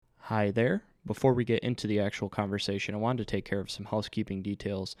Hi there. Before we get into the actual conversation, I wanted to take care of some housekeeping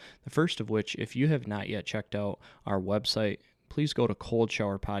details. The first of which, if you have not yet checked out our website, please go to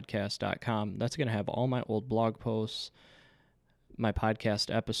coldshowerpodcast.com. That's going to have all my old blog posts, my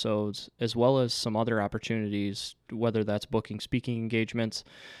podcast episodes, as well as some other opportunities, whether that's booking speaking engagements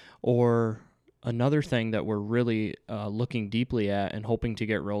or another thing that we're really looking deeply at and hoping to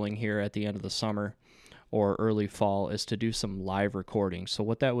get rolling here at the end of the summer or early fall is to do some live recording. So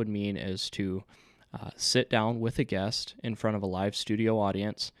what that would mean is to sit down with a guest in front of a live studio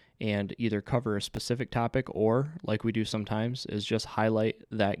audience and either cover a specific topic or, like we do sometimes, is just highlight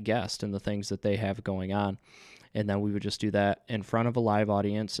that guest and the things that they have going on. And then we would just do that in front of a live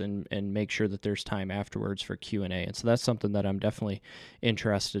audience and make sure that there's time afterwards for Q&A. And so that's something that I'm definitely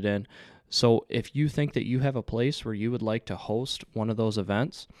interested in. So if you think that you have a place where you would like to host one of those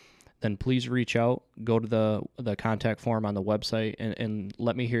events, then please reach out, go to the contact form on the website, and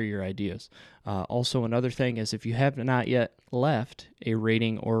let me hear your ideas. Also, another thing is if you have not yet left a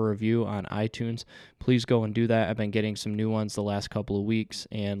rating or a review on iTunes, please go and do that. I've been getting some new ones the last couple of weeks,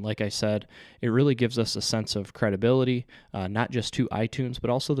 and like I said, it really gives us a sense of credibility, not just to iTunes, but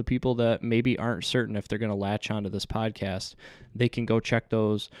also the people that maybe aren't certain if they're going to latch onto this podcast. They can go check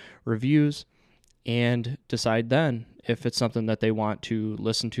those reviews and decide then if it's something that they want to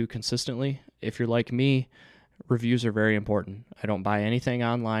listen to consistently. If you're like me, reviews are very important. I don't buy anything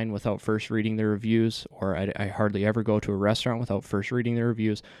online without first reading the reviews, or I hardly ever go to a restaurant without first reading the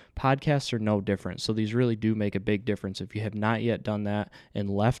reviews. Podcasts are no different, so these really do make a big difference. If you have not yet done that and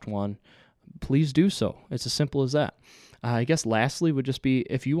left one, please do so. It's as simple as that. I guess lastly would just be,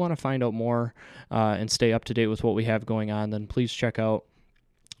 if you want to find out more and stay up to date with what we have going on, then please check out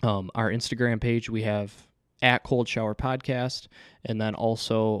our Instagram page. We have at Cold Shower Podcast, and then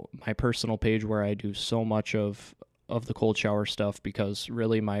also my personal page where I do so much of the cold shower stuff, because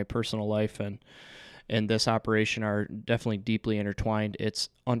really my personal life and this operation are definitely deeply intertwined. It's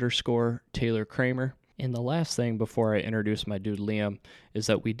 _Taylor Kramer. And the last thing before I introduce my dude Liam is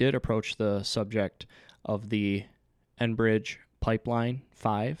that we did approach the subject of the Enbridge Pipeline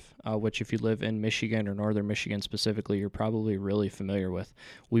 5, which if you live in Michigan or northern Michigan specifically, you're probably really familiar with.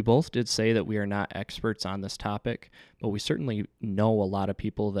 We both did say that we are not experts on this topic, but we certainly know a lot of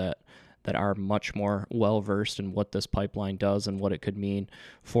people that are much more well-versed in what this pipeline does and what it could mean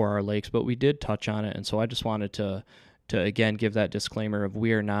for our lakes, but we did touch on it, and so I just wanted to again give that disclaimer of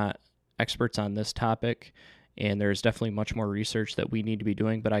we are not experts on this topic, and there's definitely much more research that we need to be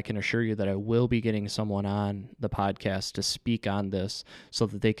doing, but I can assure you that I will be getting someone on the podcast to speak on this so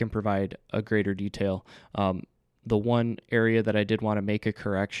that they can provide a greater detail. The one area that I did want to make a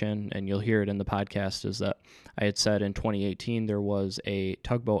correction, and you'll hear it in the podcast, is that I had said in 2018 there was a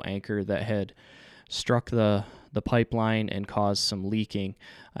tugboat anchor that had struck the pipeline and caused some leaking.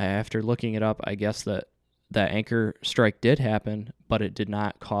 After looking it up, I guess that anchor strike did happen, but it did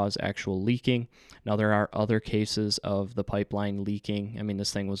not cause actual leaking. Now, there are other cases of the pipeline leaking. I mean,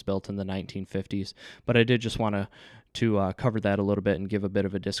 this thing was built in the 1950s, but I did just want to cover that a little bit and give a bit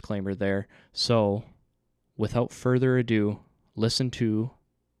of a disclaimer there. So, without further ado, listen to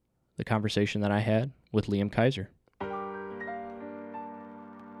the conversation that I had with Liam Kaiser.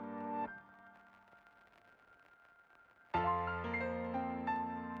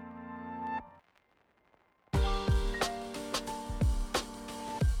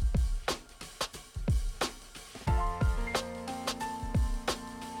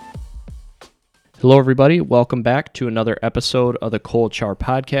 Hello, everybody. Welcome back to another episode of the Cold Shower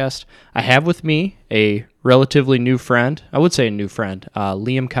Podcast. I have with me a relatively new friend. I would say a new friend,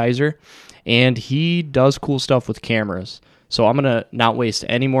 Liam Kaiser, and he does cool stuff with cameras. So I'm going to not waste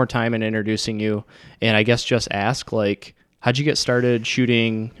any more time in introducing you, and I guess just ask, how'd you get started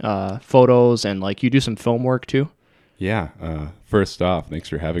shooting photos, and, you do some film work, too? Yeah. First off, thanks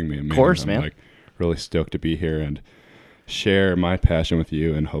for having me. Of course, man. I'm, really stoked to be here and share my passion with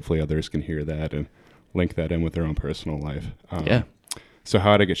you, and hopefully others can hear that and link that in with their own personal life. Yeah. So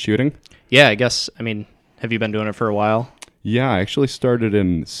how did I get shooting? Yeah, I guess, have you been doing it for a while? Yeah, I actually started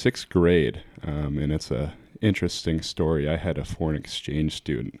in 6th grade, and it's a interesting story. I had a foreign exchange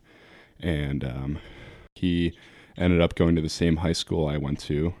student, and he ended up going to the same high school I went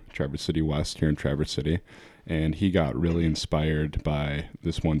to, Traverse City West here in Traverse City, and he got really inspired by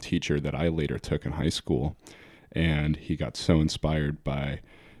this one teacher that I later took in high school. And he got so inspired by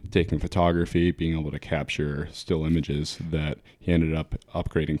taking photography, being able to capture still images, that he ended up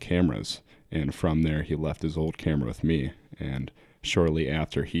upgrading cameras. And from there, he left his old camera with me. And shortly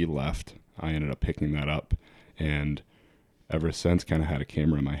after he left, I ended up picking that up. And ever since, kind of had a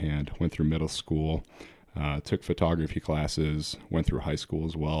camera in my hand. Went through middle school, Took photography classes, went through high school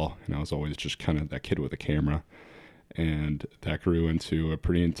as well, and I was always just kind of that kid with a camera. And that grew into a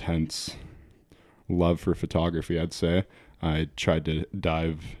pretty intense love for photography, I'd say. I tried to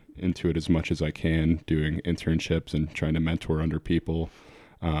dive into it as much as I can, doing internships and trying to mentor under people.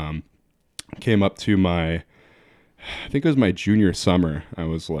 Came up to I think it was my junior summer. I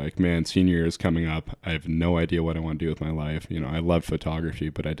was like, man, senior year is coming up. I have no idea what I want to do with my life. I love photography,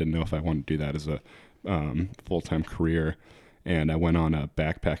 but I didn't know if I wanted to do that as a full-time career. And I went on a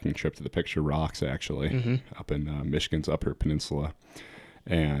backpacking trip to the Picture Rocks, actually, up in Michigan's Upper Peninsula.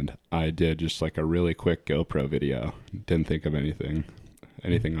 And I did just like a really quick GoPro video. Didn't think of anything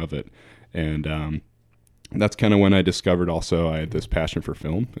of it. And that's kind of when I discovered also I had this passion for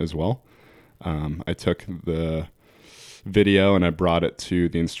film as well. I took the video and I brought it to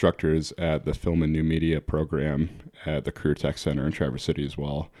the instructors at the Film and New Media program at the Career Tech Center in Traverse City as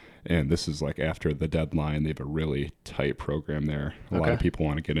well. And this is like after the deadline. They have a really tight program there. A lot of people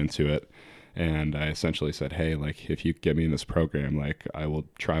want to get into it. And I essentially said, hey, like, if you get me in this program, like, I will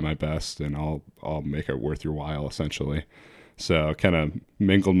try my best and I'll make it worth your while, essentially. So kind of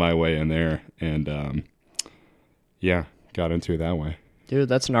mingled my way in there and, got into it that way. Dude,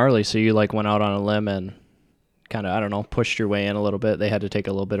 that's gnarly. So you like went out on a limb and kind of, I don't know, pushed your way in a little bit. They had to take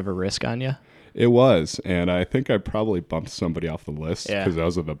a little bit of a risk on you. It was. And I think I probably bumped somebody off the list because I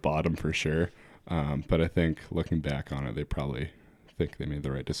was at the bottom for sure. But I think looking back on it, they probably think they made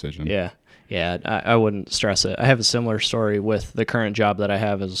the right decision. Yeah. I wouldn't stress it. I have a similar story with the current job that I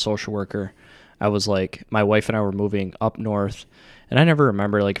have as a social worker. I was like, my wife and I were moving up north, and I never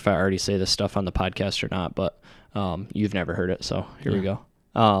remember like if I already say this stuff on the podcast or not, but you've never heard it, so here we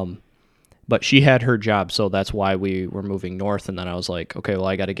go. But she had her job, so that's why we were moving north, and then I was like, okay, well,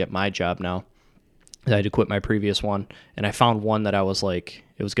 I got to get my job now. I had to quit my previous one, and I found one that I was like,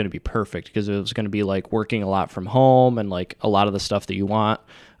 it was going to be perfect because it was going to be like working a lot from home and like a lot of the stuff that you want,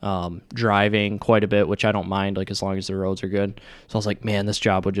 driving quite a bit, which I don't mind, like as long as the roads are good. So I was like, man, this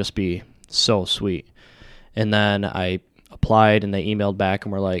job would just be so sweet. And then I applied and they emailed back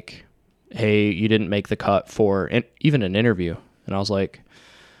and were like, hey, you didn't make the cut for even an interview. And I was like,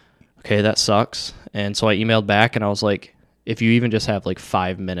 okay, that sucks. And so I emailed back and I was like, if you even just have like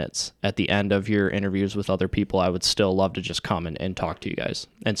 5 minutes at the end of your interviews with other people, I would still love to just come and talk to you guys.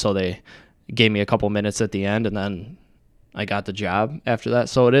 And so they gave me a couple minutes at the end, and then I got the job after that.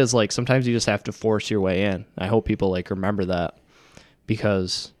 So it is like sometimes you just have to force your way in. I hope people like remember that,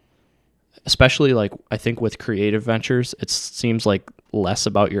 because especially like I think with creative ventures, it seems like less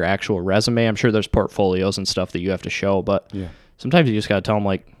about your actual resume. I'm sure there's portfolios and stuff that you have to show, but sometimes you just got to tell them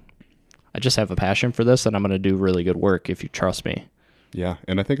like, I just have a passion for this and I'm going to do really good work if you trust me. Yeah.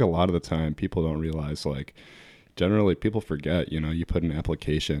 And I think a lot of the time people don't realize, like, generally people forget, you put an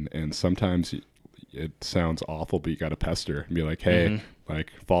application and sometimes it sounds awful, but you got to pester and be like, hey,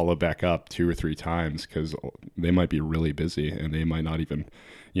 like follow back up 2 or 3 times, because they might be really busy and they might not even,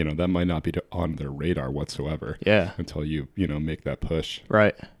 that might not be on their radar whatsoever. Yeah. Until you make that push.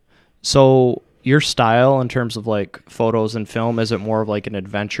 Right. So your style in terms of like photos and film, is it more of like an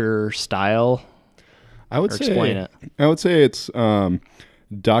adventure style? I would say, explain it. I would say it's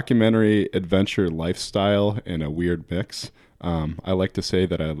documentary adventure lifestyle in a weird mix. I like to say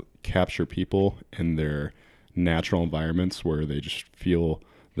that I capture people in their natural environments where they just feel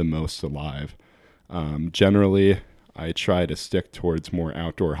the most alive. Generally, I try to stick towards more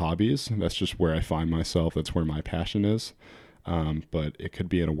outdoor hobbies. That's just where I find myself. That's where my passion is. But it could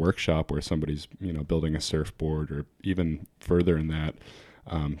be in a workshop where somebody's, building a surfboard, or even further in that,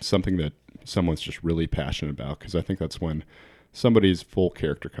 something that someone's just really passionate about. Because I think that's when somebody's full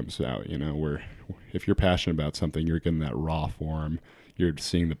character comes out, where if you're passionate about something, you're getting that raw form. You're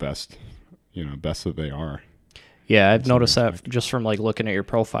seeing the best, best that they are. Yeah, I've noticed that just from like looking at your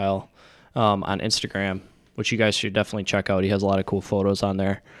profile on Instagram, which you guys should definitely check out. He has a lot of cool photos on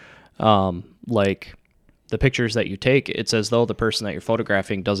there. Like the pictures that you take, it's as though the person that you're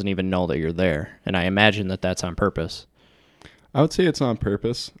photographing doesn't even know that you're there. And I imagine that that's on purpose. I would say it's on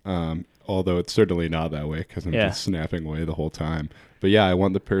purpose, although it's certainly not that way because I'm just snapping away the whole time. But yeah, I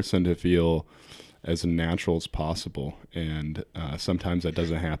want the person to feel as natural as possible. And sometimes that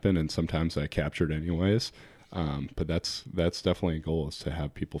doesn't happen, and sometimes I capture it anyways. But that's definitely a goal, is to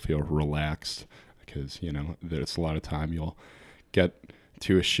have people feel relaxed, because, there's a lot of time you'll get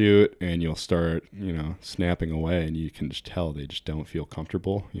to a shoot and you'll start, snapping away, and you can just tell they just don't feel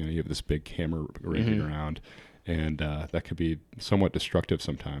comfortable. You have this big camera ringing around, and that could be somewhat destructive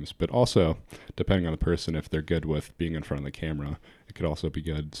sometimes. But also, depending on the person, if they're good with being in front of the camera, it could also be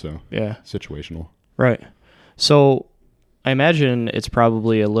good. So situational. Right. So I imagine it's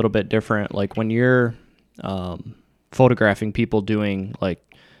probably a little bit different. Like when you're photographing people doing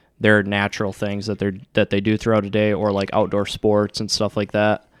like their natural things that they do throughout a day, or like outdoor sports and stuff like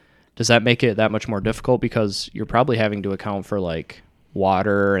that. Does that make it that much more difficult because you're probably having to account for like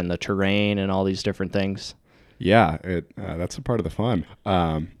water and the terrain and all these different things? Yeah, that's a part of the fun.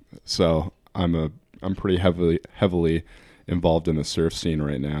 So I'm pretty heavily involved in the surf scene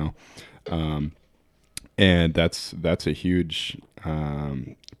right now, and that's a huge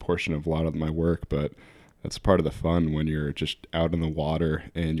portion of a lot of my work. But that's part of the fun when you're just out in the water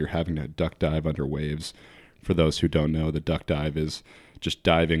and you're having to duck dive under waves. For those who don't know, the duck dive is just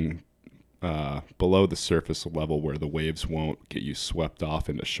diving below the surface level where the waves won't get you swept off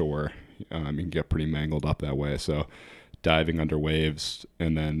into shore. You can get pretty mangled up that way. So diving under waves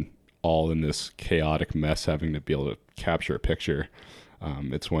and then all in this chaotic mess having to be able to capture a picture.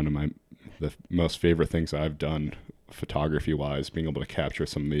 It's one of the most favorite things I've done photography-wise, being able to capture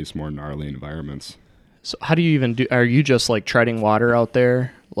some of these more gnarly environments. So how do you even do? Are you just like treading water out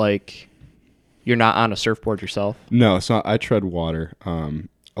there? Like you're not on a surfboard yourself? No, it's not. I tread water.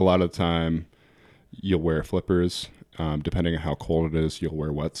 A lot of the time you'll wear flippers. Depending on how cold it is, you'll wear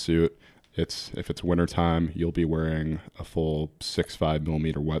a wetsuit. If it's wintertime, you'll be wearing a full 6.5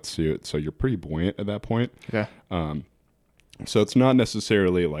 millimeter wetsuit. So you're pretty buoyant at that point. Okay. So it's not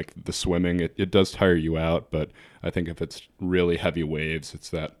necessarily like the swimming. It does tire you out, but I think if it's really heavy waves, it's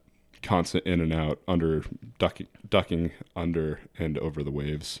that constant in and out, ducking under and over the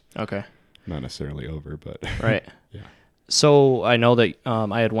waves. Okay. Not necessarily over, but right. Yeah. So I know that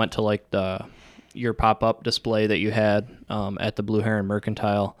I had went to like your pop-up display that you had at the Blue Heron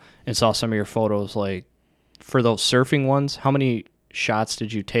Mercantile and saw some of your photos. Like for those surfing ones, how many shots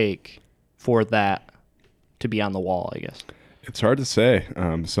did you take for that to be on the wall, I guess? It's hard to say.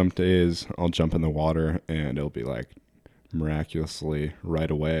 Some days I'll jump in the water and it'll be like miraculously right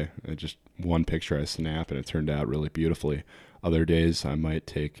away. Just one picture I snap and it turned out really beautifully. Other days I might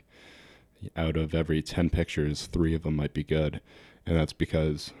take, out of every 10 pictures, 3 of them might be good. And that's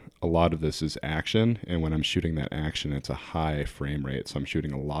because a lot of this is action. And when I'm shooting that action, it's a high frame rate. So I'm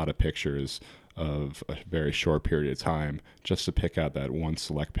shooting a lot of pictures of a very short period of time just to pick out that one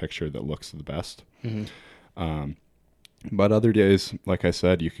select picture that looks the best. Mm-hmm. But other days, like I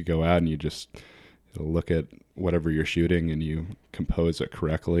said, you could go out and you just look at whatever you're shooting and you compose it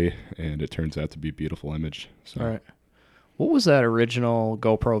correctly, and it turns out to be a beautiful image. So. All right. What was that original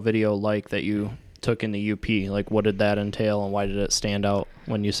GoPro video like that you took in the UP? Like, what did that entail, and why did it stand out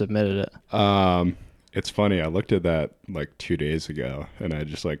when you submitted it? It's funny. I looked at that like 2 days ago, and I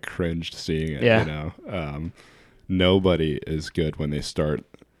just like cringed seeing it. Yeah. You know, nobody is good when they start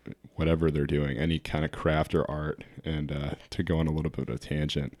whatever they're doing, any kind of craft or art. And to go on a little bit of a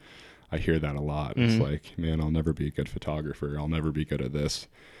tangent, I hear that a lot. Mm-hmm. It's like, man, I'll never be a good photographer. I'll never be good at this.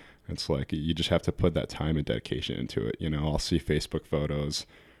 It's like you just have to put that time and dedication into it. You know, I'll see Facebook photos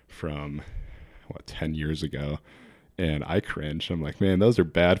from 10 years ago, and I cringe. I'm like, man, those are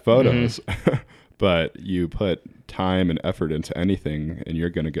bad photos. Mm-hmm. But you put time and effort into anything, and you're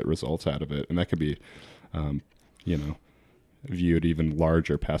going to get results out of it. And that could be, you know, viewed even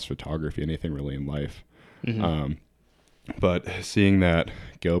larger past photography, anything really in life. Mm-hmm. But seeing that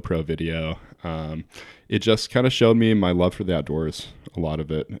GoPro video, it just kind of showed me my love for the outdoors, a lot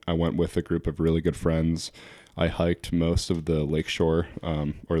of it. I went with a group of really good friends. I hiked most of the lakeshore,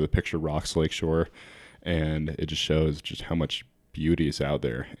 or the Picture Rocks lakeshore, and it just shows just how much beauty is out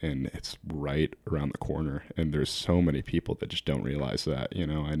there, and it's right around the corner. And there's so many people that just don't realize that. You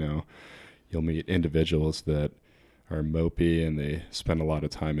know, I know you'll meet individuals that are mopey and they spend a lot of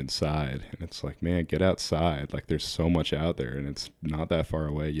time inside, and it's like, man, get outside. Like, there's so much out there, and it's not that far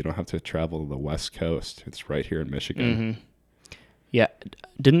away. You don't have to travel to the West Coast. It's right here in Michigan. Mm-hmm. Yeah.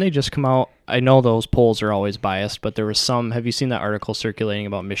 Didn't they just come out? I know those polls are always biased, but there was some. Have you seen that article circulating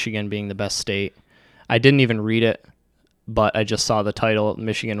about Michigan being the best state? I didn't even read it, but I just saw the title.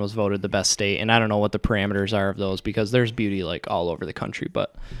 Michigan was voted the best state, and I don't know what the parameters are of those, because there's beauty like all over the country.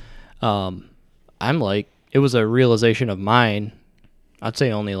 But I'm like, it was a realization of mine, I'd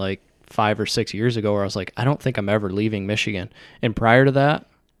say only like 5 or 6 years ago, where I was like, I don't think I'm ever leaving Michigan. And prior to that,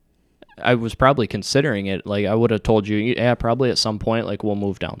 I was probably considering it. Like, I would have told you, yeah, probably at some point, like, we'll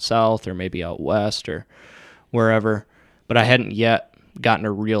move down south or maybe out west or wherever. But I hadn't yet gotten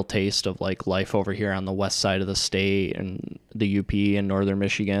a real taste of like life over here on the west side of the state and the UP and northern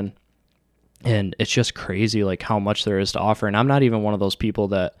Michigan. And it's just crazy like how much there is to offer. And I'm not even one of those people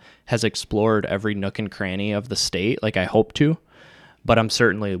that has explored every nook and cranny of the state like I hope to, but I'm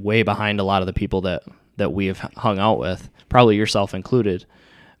certainly way behind a lot of the people that we have hung out with, probably yourself included.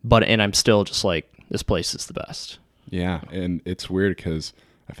 And I'm still just like, this place is the best. Yeah, and it's weird because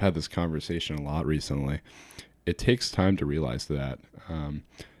I've had this conversation a lot recently. It takes time to realize that.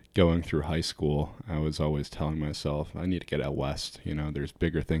 Going through high school, I was always telling myself, I need to get out west. There's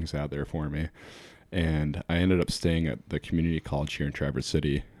bigger things out there for me. And I ended up staying at the community college here in Traverse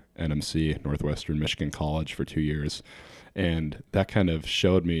City, NMC, Northwestern Michigan College, for 2 years. And that kind of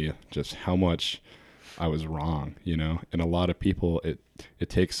showed me just how much I was wrong, And a lot of people, it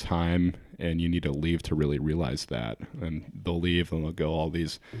takes time, and you need to leave to really realize that. And they'll leave and they'll go all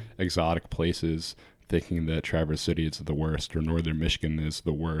these exotic places thinking that Traverse City is the worst or Northern Michigan is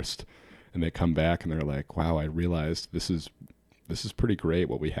the worst. And they come back and they're like, wow, I realized this is pretty great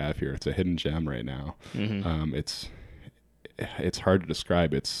what we have here. It's a hidden gem right now. Mm-hmm. It's hard to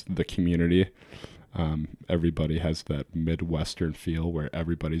describe. It's the community. Everybody has that Midwestern feel where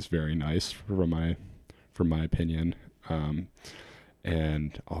everybody's very nice, from my opinion.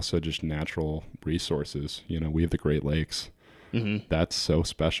 And also just natural resources. We have the Great Lakes. Mm-hmm. That's so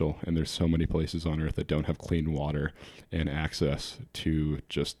special. And there's so many places on earth that don't have clean water and access to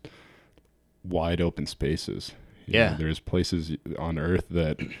just wide open spaces. There's places on earth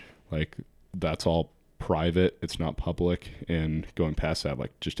that that's all private. It's not public. And going past that,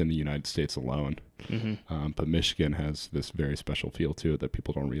 just in the United States alone. Mm-hmm. But Michigan has this very special feel to it that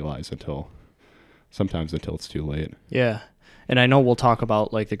people don't realize sometimes until it's too late. Yeah. And I know we'll talk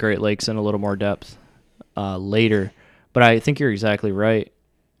about the Great Lakes in a little more depth later. But I think you're exactly right.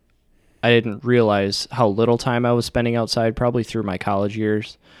 I didn't realize how little time I was spending outside, probably through my college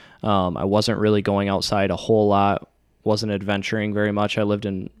years. I wasn't really going outside a whole lot, wasn't adventuring very much. I lived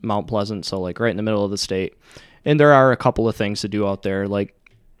in Mount Pleasant, so right in the middle of the state. And there are a couple of things to do out there,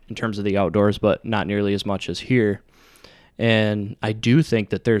 in terms of the outdoors, but not nearly as much as here. And I do think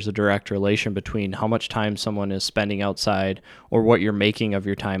that there's a direct relation between how much time someone is spending outside or what you're making of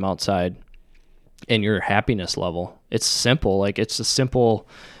your time outside and your happiness level. It's simple. It's a simple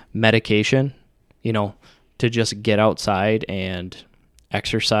medication, to just get outside and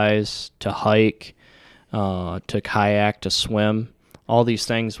exercise, to hike, to kayak, to swim, all these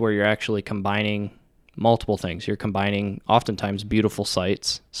things where you're actually combining multiple things. You're combining oftentimes beautiful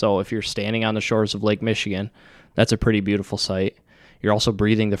sights. So if you're standing on the shores of Lake Michigan, that's a pretty beautiful sight. You're also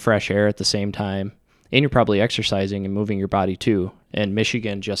breathing the fresh air at the same time, and you're probably exercising and moving your body too. And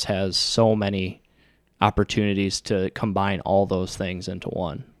Michigan just has so many opportunities to combine all those things into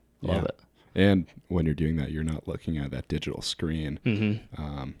one. Love it. And when you're doing that, you're not looking at that digital screen.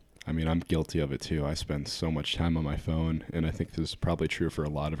 Mm-hmm. I'm guilty of it too. I spend so much time on my phone, and I think this is probably true for a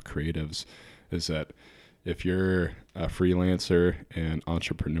lot of creatives, is that if you're a freelancer and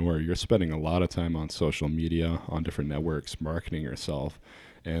entrepreneur, you're spending a lot of time on social media, on different networks, marketing yourself.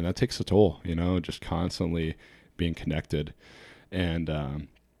 And that takes a toll, just constantly being connected. And,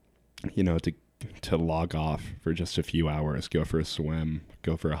 to log off for just a few hours, go for a swim,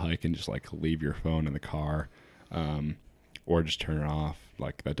 go for a hike, and just leave your phone in the car, or just turn it off.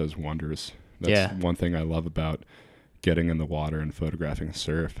 That does wonders. That's one thing I love about getting in the water and photographing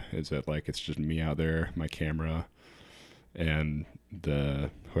surf, is that it's just me out there, my camera, and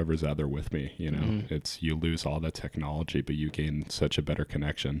whoever's out there with me. Mm-hmm. It's, you lose all that technology, but you gain such a better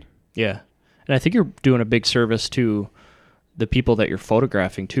connection. Yeah. And I think you're doing a big service to the people that you're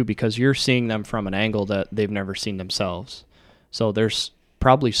photographing too, because you're seeing them from an angle that they've never seen themselves. So there's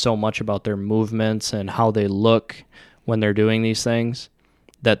probably so much about their movements and how they look when they're doing these things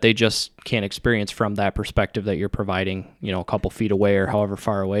that they just can't experience from that perspective that you're providing, a couple feet away or however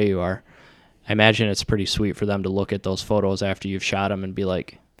far away you are. I imagine it's pretty sweet for them to look at those photos after you've shot them and be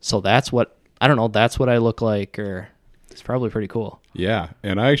like, so that's what I look like, or it's probably pretty cool. Yeah,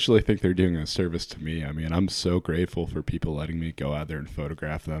 and I actually think they're doing a service to me. I'm so grateful for people letting me go out there and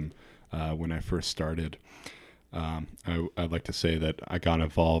photograph them. When I first started, I'd like to say that I got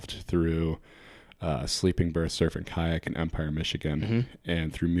involved through Sleeping Bear Surf and Kayak in Empire, Michigan. Mm-hmm.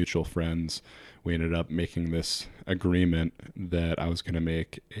 And through mutual friends, we ended up making this agreement that I was going to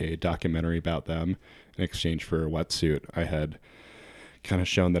make a documentary about them in exchange for a wetsuit. I had kind of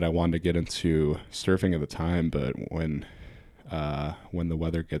shown that I wanted to get into surfing at the time, but when the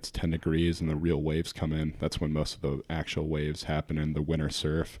weather gets 10 degrees and the real waves come in, that's when most of the actual waves happen in the winter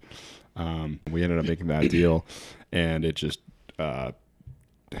surf. We ended up making that deal, and it just I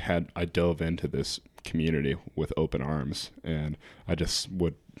dove into this community with open arms, and I just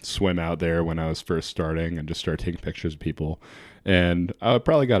would swim out there when I was first starting and just start taking pictures of people. And I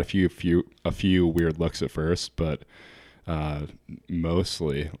probably got a few weird looks at first, but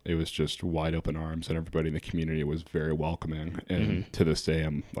mostly it was just wide open arms, and everybody in the community was very welcoming. And to this day,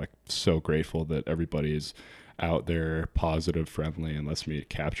 I'm so grateful that everybody's out there, positive, friendly, and lets me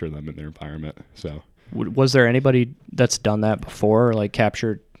capture them in their environment. So Was there anybody that's done that before, like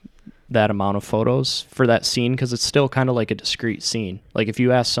captured that amount of photos for that scene? Because it's still kind of like a discrete scene. Like if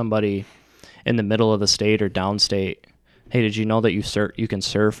you ask somebody in the middle of the state or downstate, hey, did you know that you can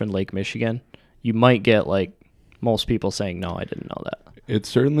surf in Lake Michigan? You might get like most people saying, no, I didn't know that. It's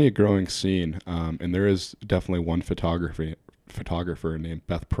certainly a growing scene, and there is definitely one photographer named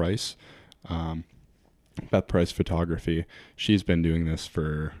Beth Price. Beth Price Photography. She's been doing this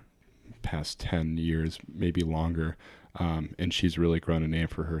for past 10 years, maybe longer, and she's really grown a name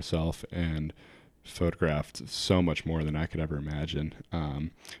for herself and photographed so much more than I could ever imagine.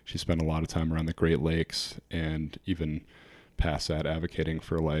 She spent a lot of time around the Great Lakes and even past that advocating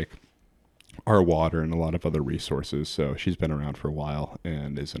for like our water and a lot of other resources. So she's been around for a while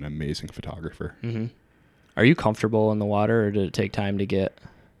and is an amazing photographer. Mm-hmm. Are you comfortable in the water, or did it take time to get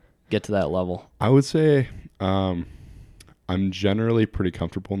to that level? I would say I'm generally pretty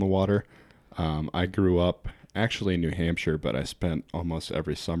comfortable in the water. I grew up actually in New Hampshire, but I spent almost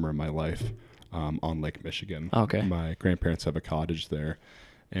every summer of my life on Lake Michigan. Okay. My grandparents have a cottage there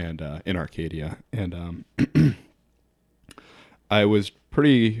and in Arcadia. And I was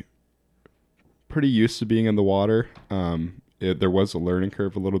pretty used to being in the water. There was a learning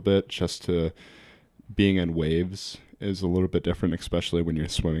curve a little bit, just to being in waves is a little bit different, especially when you're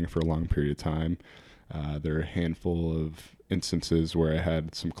swimming for a long period of time. There are a handful of instances where I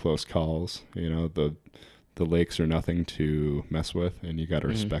had some close calls. You know, the lakes are nothing to mess with, and you got to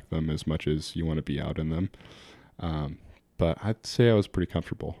respect them as much as you want to be out in them. But I'd say I was pretty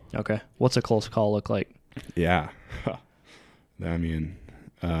comfortable. Okay. What's a close call look like? Yeah. I mean,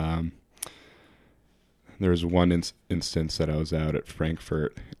 there was one instance that I was out at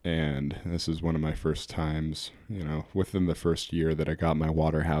Frankfurt, and this is one of my first times, you know, within the first year that I got my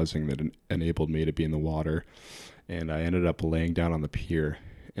water housing that enabled me to be in the water. And I ended up laying down on the pier,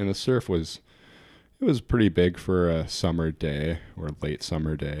 and the surf was pretty big for a summer day or late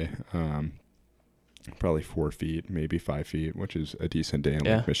summer day. Probably 4 feet, maybe 5 feet, which is a decent day in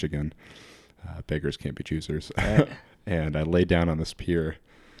Lake Michigan. Beggars can't be choosers. Right. And I laid down on this pier,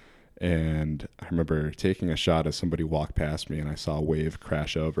 and I remember taking a shot as somebody walked past me, and I saw a wave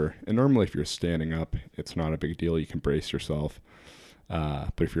crash over. And normally if you're standing up, it's not a big deal. You can brace yourself.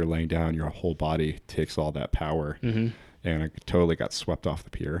 But if you're laying down, your whole body takes all that power. Mm-hmm. And I totally got swept off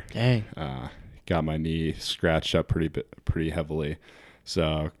the pier. Dang. Got my knee scratched up pretty heavily.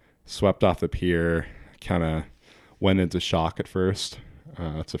 So swept off the pier, kind of went into shock at first.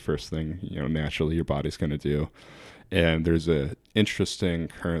 That's the first thing, you know, naturally your body's going to do. And there's a interesting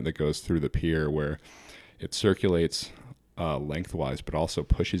current that goes through the pier where it circulates lengthwise, but also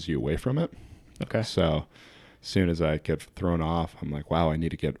pushes you away from it. Okay. So as soon as I get thrown off, I'm like, wow, I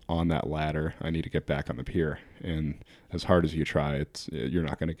need to get on that ladder. I need to get back on the pier. And as hard as you try, you're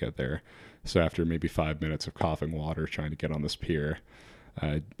not going to get there. So after maybe 5 minutes of coughing water, trying to get on this pier,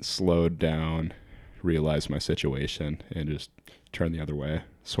 I slowed down, realized my situation, and just turned the other way,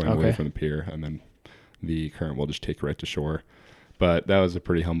 swam away from the pier, and then the current will just take you right to shore. But that was a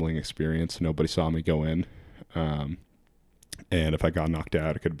pretty humbling experience. Nobody saw me go in. And if I got knocked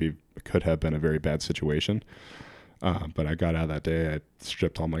out, it could have been a very bad situation. But I got out that day. I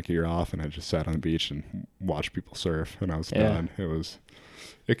stripped all my gear off, and I just sat on the beach and watched people surf, and I was done.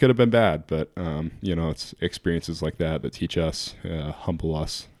 It could have been bad, but you know, it's experiences like that teach us, humble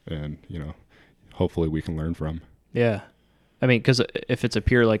us, and you know, hopefully we can learn from. Yeah. I mean, because if it's a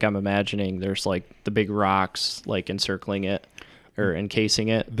pier like I'm imagining, there's like the big rocks like encircling it or encasing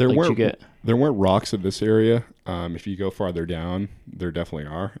it. There weren't rocks in this area. If you go farther down, there definitely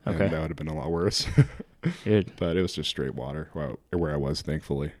are. Okay. And that would have been a lot worse. Dude. But it was just straight water where I was,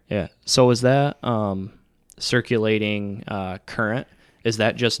 thankfully. Yeah. So is that circulating current? Is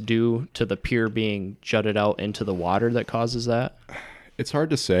that just due to the pier being jutted out into the water that causes that? It's hard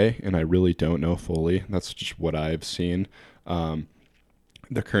to say, and I really don't know fully. That's just what I've seen.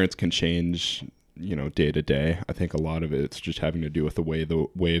 The currents can change, you know, day to day. I think a lot of it's just having to do with the way the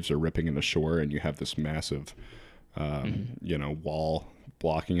waves are ripping into shore, and you have this massive, you know, wall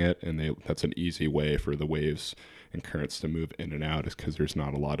blocking it, and that's an easy way for the waves and currents to move in and out, is because there's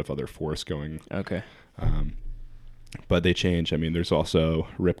not a lot of other force going. Okay. But they change. I mean, there's also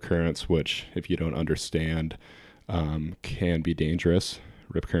rip currents, which, if you don't understand, can be dangerous.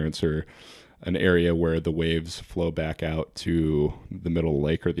 Rip currents are an area where the waves flow back out to the middle of the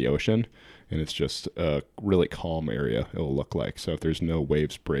lake or the ocean, and it's just a really calm area, it'll look like. So if there's no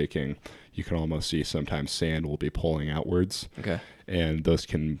waves breaking, you can almost see sometimes sand will be pulling outwards. Okay. And those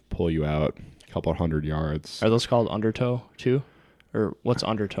can pull you out a couple 100 yards. Are those called undertow too? Or what's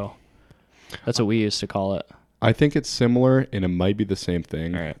undertow? That's what we used to call it. I think it's similar, and it might be the same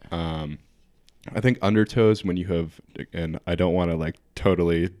thing. All right. I think undertow when you have, and I don't want to like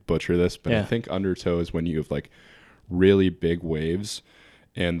totally butcher this, but I think undertow is when you have like really big waves,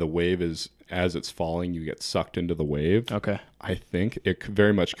 and the wave is, as it's falling, you get sucked into the wave. Okay. I think it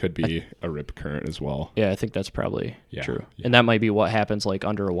very much could be a rip current as well. Yeah, I think that's probably true. Yeah. And that might be what happens like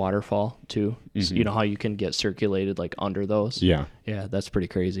under a waterfall too. Mm-hmm. You know how you can get circulated like under those? Yeah. Yeah, that's pretty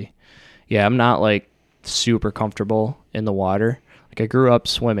crazy. Yeah, I'm not like super comfortable in the water. Like I grew up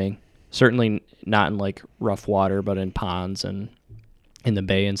swimming, certainly not in like rough water, but in ponds and in the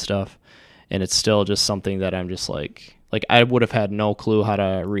bay and stuff. And it's still just something that I'm just like I would have had no clue how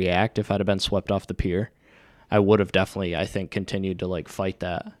to react if I'd have been swept off the pier. I would have definitely, I think, continued to like fight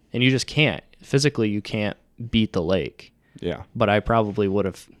that. And you just can't. Physically, you can't beat the lake. Yeah. But I probably would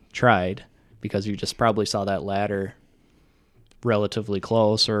have tried, because you just probably saw that ladder relatively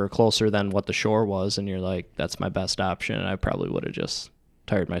close or closer than what the shore was. And you're like, that's my best option. And I probably would have just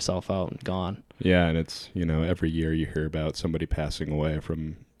tired myself out and gone. Yeah. And it's, every year you hear about somebody passing away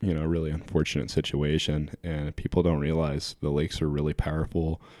from, a really unfortunate situation. And people don't realize the lakes are really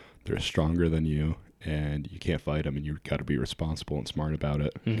powerful. They're stronger than you. And you can't fight them, and you've got to be responsible and smart about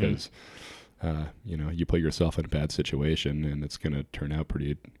it, because, you put yourself in a bad situation, and it's going to turn out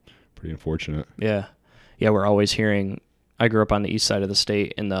pretty unfortunate. Yeah. Yeah, we're always hearing, I grew up on the east side of the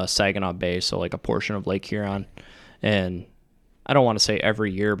state in the Saginaw Bay, so like a portion of Lake Huron, and I don't want to say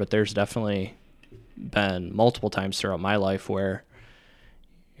every year, but there's definitely been multiple times throughout my life where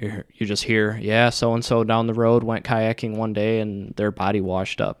you just hear, so-and-so down the road went kayaking one day and their body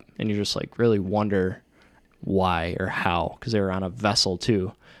washed up. And you just like really wonder why or how, because they were on a vessel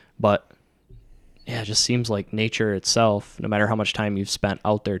too. But yeah, it just seems like nature itself, no matter how much time you've spent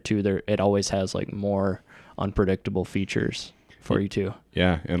out there too, it always has like more unpredictable features for you too.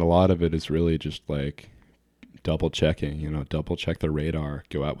 Yeah, and a lot of it is really just like double checking, double check the radar,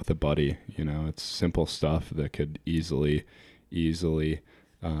 go out with a buddy. It's simple stuff that could easily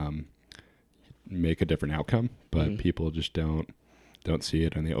make a different outcome, but people just don't see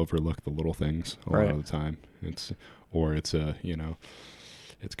it, and they overlook the little things a lot of the time. It's a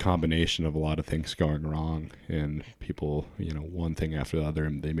it's a combination of a lot of things going wrong, and people, one thing after the other,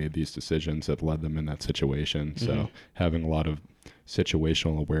 and they made these decisions that led them in that situation. So having a lot of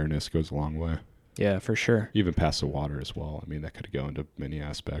situational awareness goes a long way. Yeah, for sure. Even past the water as well. I mean, that could go into many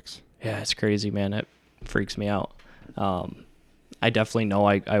aspects. Yeah, it's crazy, man. It freaks me out. I definitely know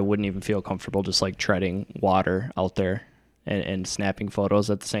I wouldn't even feel comfortable just like treading water out there and snapping photos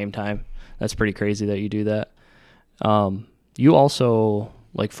at the same time. That's pretty crazy that you do that. You also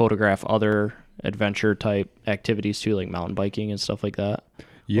like photograph other adventure type activities too, like mountain biking and stuff like that.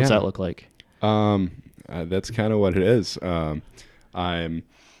 Yeah. What's that look like? That's kind of what it is. I'm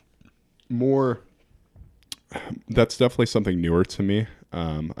more, that's definitely something newer to me.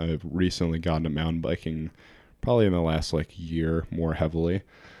 I've recently gotten to mountain biking probably in the last like year more heavily,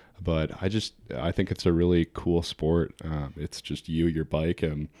 but I think it's a really cool sport. It's just your bike,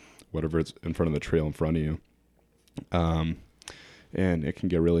 and whatever's in front of the trail in front of you. And it can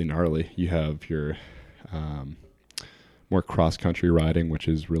get really gnarly. You have your more cross-country riding, which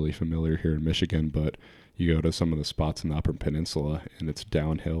is really familiar here in Michigan, but you go to some of the spots in the Upper Peninsula, and it's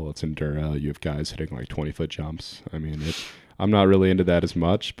downhill, it's enduro. You have guys hitting like 20-foot jumps. I mean, I'm not really into that as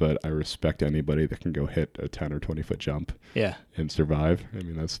much, but I respect anybody that can go hit a 10 or 20-foot jump and survive. I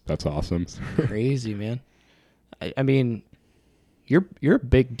mean, that's awesome. Crazy, man. I mean, you're a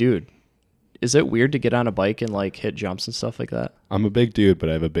big dude. Is it weird to get on a bike and like hit jumps and stuff like that? I'm a big dude, but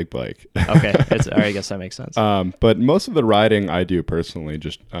I have a big bike. Okay. I guess that makes sense. But most of the riding I do personally,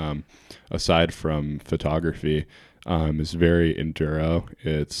 just aside from photography, is very enduro.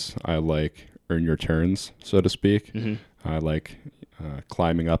 I like earn your turns, so to speak. Mm-hmm. I like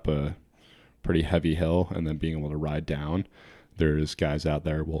climbing up a pretty heavy hill and then being able to ride down. There's guys out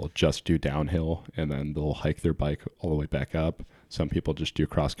there will just do downhill and then they'll hike their bike all the way back up. Some people just do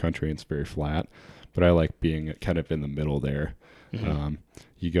cross country and it's very flat, but I like being kind of in the middle there. Mm-hmm.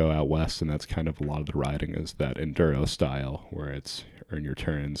 You go out west and that's kind of a lot of the riding is that enduro style where it's earn your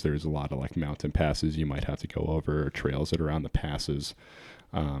turns. There's a lot of like mountain passes you might have to go over, or trails that are around the passes.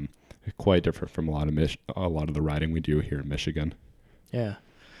 Quite different from a lot of the riding we do here in Michigan. Yeah.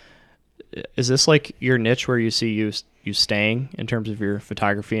 Is this like your niche where you see you staying in terms of your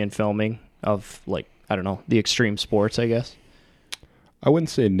photography and filming of like, I don't know, the extreme sports, I guess? I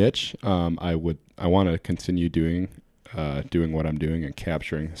wouldn't say niche. I want to continue doing what I'm doing and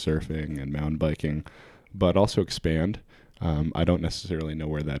capturing surfing and mountain biking, but also expand. I don't necessarily know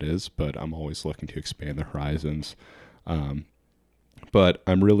where that is, but I'm always looking to expand the horizons. But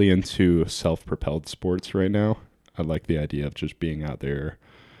I'm really into self-propelled sports right now. I like the idea of just being out there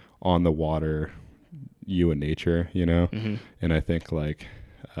on the water, you and nature, you know? Mm-hmm. And I think like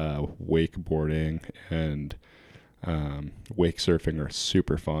wakeboarding and wake surfing are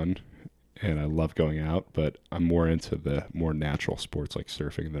super fun. And I love going out, but I'm more into the more natural sports like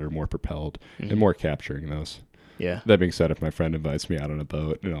surfing that are more propelled and more capturing those. Yeah. That being said, if my friend invites me out on a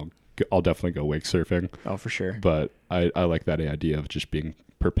boat, I'll definitely go wake surfing. Oh, for sure. But I like that idea of just being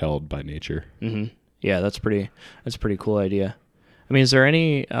propelled by nature. Mm-hmm. Yeah, that's a pretty cool idea. I mean, is there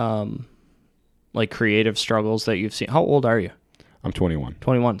any like creative struggles that you've seen? How old are you? I'm 21.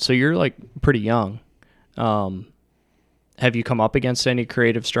 21. So you're like pretty young. Have you come up against any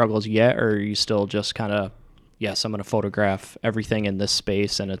creative struggles yet, or are you still just kind of, yes, I'm going to photograph everything in this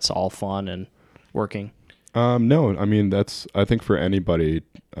space and it's all fun and working? No, I mean, I think for anybody,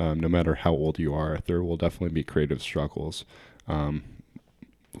 no matter how old you are, there will definitely be creative struggles.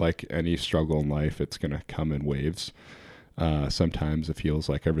 Like any struggle in life, it's going to come in waves. Sometimes it feels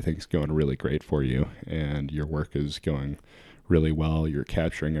like everything's going really great for you and your work is going really well. You're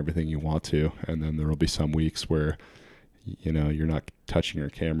capturing everything you want to. And then there will be some weeks where, you're not touching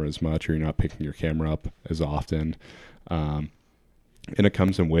your camera as much, or you're not picking your camera up as often. And it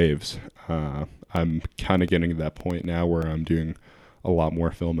comes in waves. I'm kind of getting to that point now where I'm doing a lot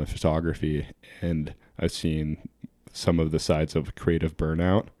more film and photography, and I've seen some of the sides of creative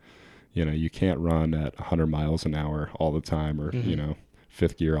burnout. You can't run at 100 miles an hour all the time, or,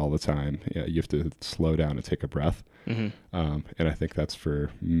 fifth gear all the time. You have to slow down and take a breath. Mm-hmm. And I think that's for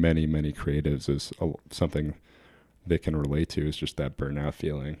many, many creatives is something they can relate to, is just that burnout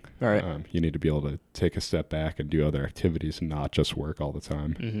feeling. All right. You need to be able to take a step back and do other activities and not just work all the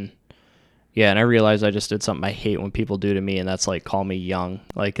time. Mm-hmm. Yeah, and I realized I just did something I hate when people do to me, and that's like call me young.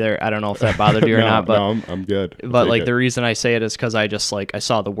 Like, I don't know if that bothered you or not, but no, I'm good. But like the reason I say it is because I just I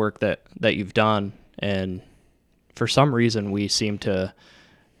saw the work that you've done, and for some reason we seem to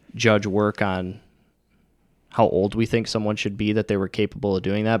judge work on how old we think someone should be that they were capable of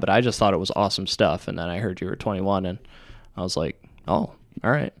doing that. But I just thought it was awesome stuff, and then I heard you were 21, and I was like, oh,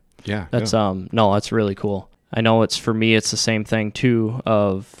 all right, yeah, that's no, that's really cool. I know for me it's the same thing too.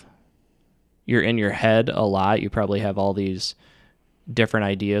 Of you're in your head a lot. You probably have all these different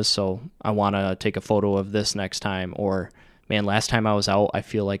ideas. So I want to take a photo of this next time, or man, last time I was out, I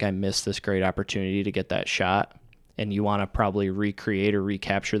feel like I missed this great opportunity to get that shot. And you want to probably recreate or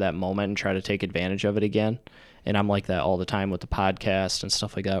recapture that moment and try to take advantage of it again. And I'm like that all the time with the podcast and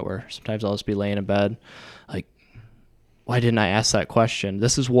stuff like that, where sometimes I'll just be laying in bed like, why didn't I ask that question?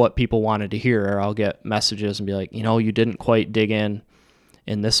 This is what people wanted to hear. Or I'll get messages and be like, you didn't quite dig in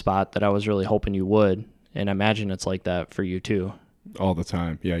this spot that I was really hoping you would. And I imagine it's like that for you too. All the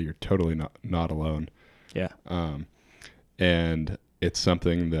time. Yeah, you're totally not alone. Yeah. And it's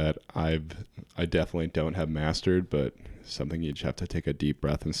something that I definitely don't have mastered, but something you just have to take a deep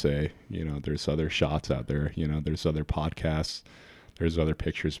breath and say, there's other shots out there, there's other podcasts, there's other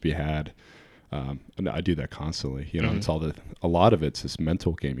pictures to be had. And I do that constantly, Mm-hmm. It's a lot of it's this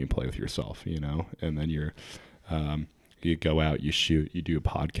mental game you play with yourself, and then you go out, you shoot, you do a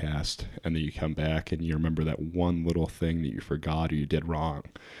podcast, and then you come back and you remember that one little thing that you forgot or you did wrong.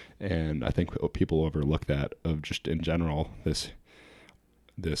 And I think people overlook that of just in general, this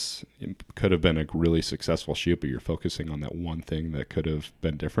could have been a really successful shoot, but you're focusing on that one thing that could have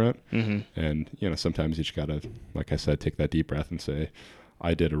been different. Mm-hmm. And, sometimes you just got to, like I said, take that deep breath and say,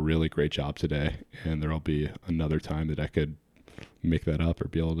 I did a really great job today, and there'll be another time that I could make that up or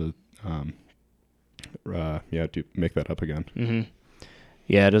be able to, make that up again. Mm-hmm.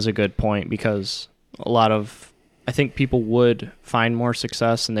 Yeah, it is a good point, because I think people would find more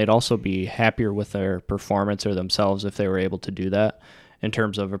success, and they'd also be happier with their performance or themselves if they were able to do that, in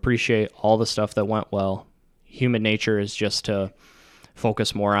terms of appreciate all the stuff that went well. Human nature is just to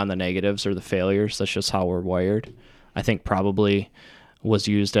focus more on the negatives or the failures. That's just how we're wired. I think probably was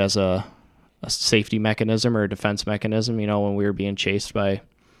used as a safety mechanism or a defense mechanism, when we were being chased by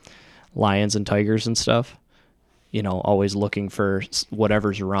lions and tigers and stuff, always looking for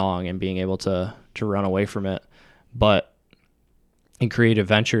whatever's wrong and being able to run away from it. But in creative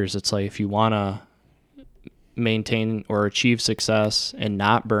ventures, it's like if you want to maintain or achieve success and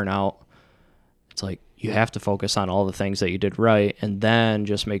not burn out, it's like you have to focus on all the things that you did right, and then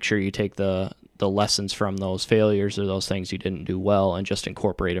just make sure you take the lessons from those failures or those things you didn't do well and just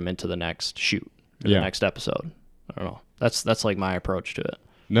incorporate them into the next shoot or the next episode. I don't know. That's like my approach to it.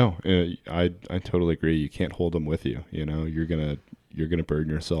 No, I totally agree. You can't hold them with you. You're gonna burn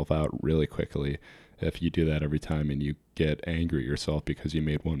yourself out really quickly if you do that every time, and you get angry at yourself because you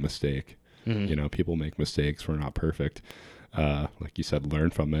made one mistake. Mm-hmm. People make mistakes. We're not perfect. Like you said,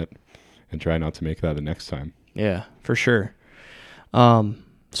 learn from it and try not to make that the next time. Yeah, for sure.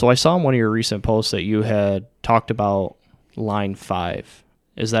 So I saw in one of your recent posts that you had talked about Line 5.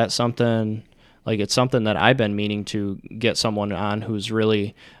 Is that something, like it's something that I've been meaning to get someone on who's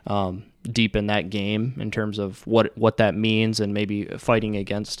really deep in that game in terms of what that means and maybe fighting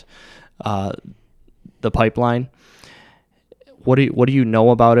against the pipeline. What do you know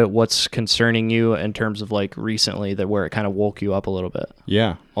about it? What's concerning you in terms of like recently that where it kind of woke you up a little bit?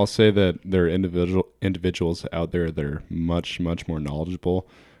 Yeah, I'll say that there are individuals out there that are much more knowledgeable.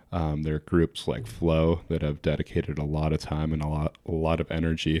 There are groups like Flow that have dedicated a lot of time and a lot of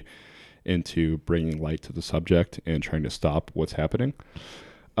energy into bringing light to the subject and trying to stop what's happening.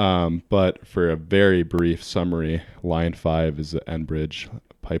 But for a very brief summary, Line 5 is the Enbridge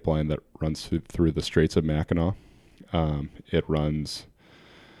pipeline that runs through the Straits of Mackinac. It runs,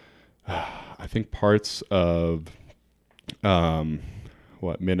 I think, parts of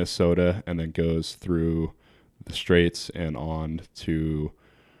Minnesota, and then goes through the Straits and on to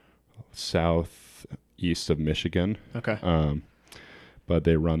southeast of Michigan. Okay. But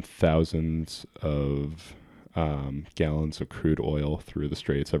they run thousands of gallons of crude oil through the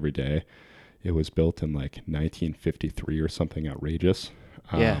Straits every day. It was built in like 1953 or something outrageous.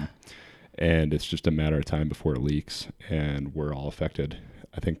 Yeah. And it's just a matter of time before it leaks, and we're all affected.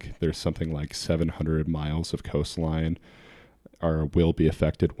 I think there's something like 700 miles of coastline will be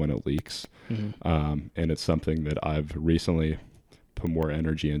affected when it leaks. Mm-hmm. And it's something that I've recently put more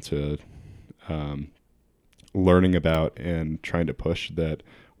energy into learning about and trying to push, that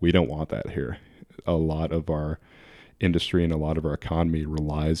we don't want that here. A lot of our industry and a lot of our economy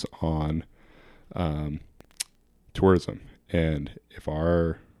relies on tourism. And if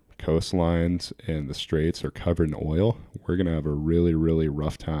our coastlines and the straits are covered in oil, we're going to have a really, really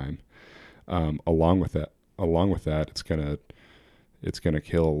rough time. Along with that, it's gonna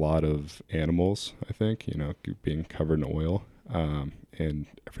kill a lot of animals, I think, being covered in oil. And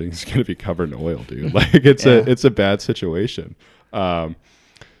everything's going to be covered in oil, dude. Like it's a bad situation. And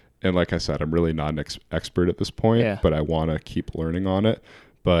like I said, I'm really not an expert at this point, but I want to keep learning on it.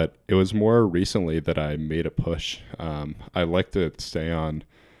 But it was more recently that I made a push. I like to stay on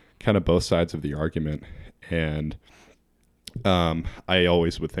kind of both sides of the argument. And I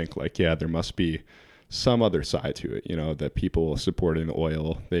always would think like, yeah, there must be some other side to it, that people supporting the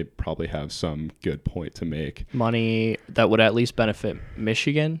oil, they probably have some good point to make. Money that would at least benefit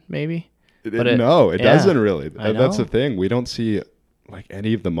Michigan, maybe? It doesn't really. That's the thing. We don't see like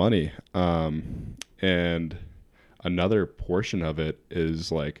any of the money. And another portion of it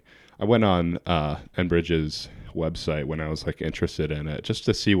is like, I went on Enbridge's website when I was like interested in it, just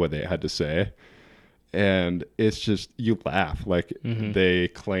to see what they had to say. And it's just, you laugh. Like, they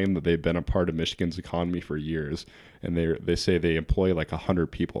claim that they've been a part of Michigan's economy for years, and they say they employ like 100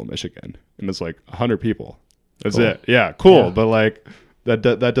 people in Michigan, and it's like 100 people. That's cool. It. Yeah, cool. Yeah. But like that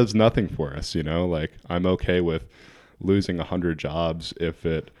does nothing for us, Like, I'm okay with losing 100 jobs if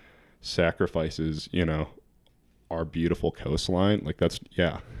it sacrifices, our beautiful coastline. Like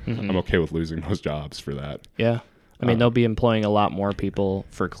I'm okay with losing those jobs for that. Yeah, I mean, they'll be employing a lot more people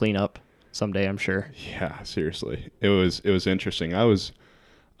for cleanup someday, I'm sure. Yeah, seriously. It was interesting. I was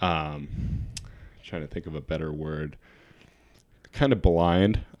trying to think of a better word. Kind of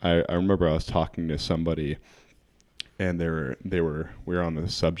blind. I remember I was talking to somebody, and we were on the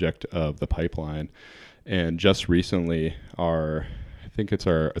subject of the pipeline, and just recently I think it's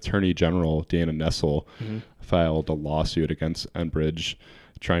our Attorney General, Dana Nessel, filed a lawsuit against Enbridge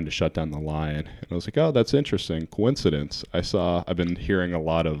trying to shut down the line. And I was like, oh, that's interesting. Coincidence. I've been hearing a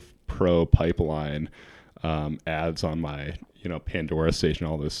lot of pro-pipeline ads on my Pandora station,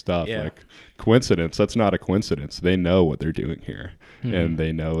 all this stuff. Yeah. Like, coincidence? That's not a coincidence. They know what they're doing here, and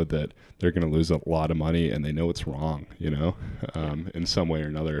they know that they're going to lose a lot of money, and they know it's wrong, in some way or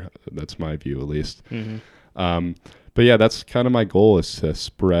another. That's my view, at least. But yeah, that's kind of my goal, is to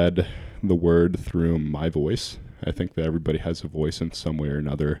spread the word through my voice. I think that everybody has a voice in some way or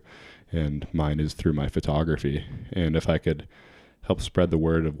another, and mine is through my photography. And if I could help spread the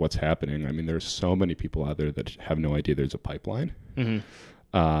word of what's happening. I mean, there's so many people out there that have no idea there's a pipeline.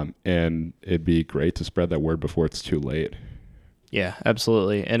 And it'd be great to spread that word before it's too late. Yeah,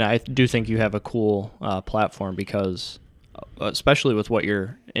 absolutely. And I do think you have a cool platform, because especially with what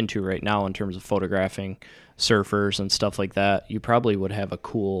you're into right now in terms of photographing surfers and stuff like that, you probably would have a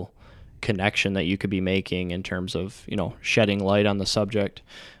cool connection that you could be making in terms of, shedding light on the subject.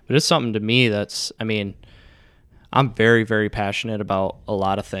 But it's something to me that's, I mean, I'm very, very passionate about a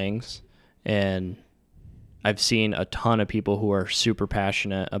lot of things, and I've seen a ton of people who are super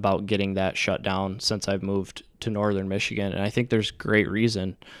passionate about getting that shut down since I've moved to northern Michigan, and I think there's great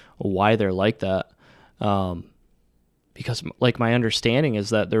reason why they're like that. because like my understanding is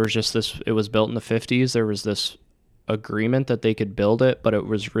that there was just this, it was built in the 50s. There was this agreement that they could build it, but it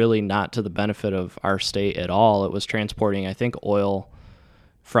was really not to the benefit of our state at all. It was transporting, I think, oil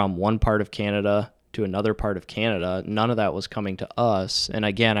from one part of Canada to another part of Canada. None of that was coming to us. And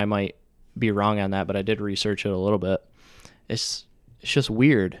again, I might be wrong on that, but I did research it a little bit. It's just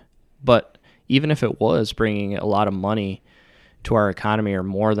weird. But even if it was bringing a lot of money to our economy or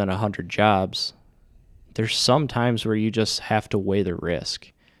more than 100 jobs, there's some times where you just have to weigh the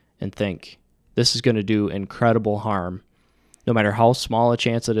risk and think, this is going to do incredible harm, no matter how small a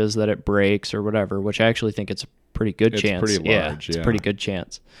chance it is that it breaks or whatever, which I actually think it's a pretty good chance. It's pretty large, it's a pretty good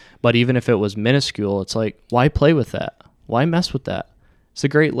chance. But even if it was minuscule, it's like, why play with that? Why mess with that? It's the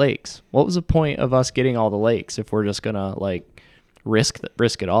Great Lakes. What was the point of us getting all the lakes if we're just going to like risk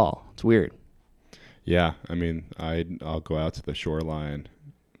it all? It's weird. Yeah, I mean, I'll go out to the shoreline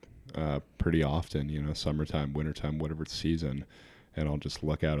pretty often, summertime, wintertime, whatever season, and I'll just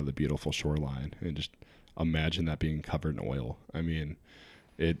look out at the beautiful shoreline and just imagine that being covered in oil. I mean,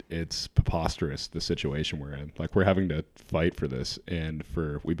 it's preposterous, the situation we're in. Like, we're having to fight for this, and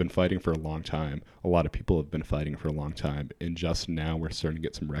we've been fighting for a long time. A lot of people have been fighting for a long time, and just now we're starting to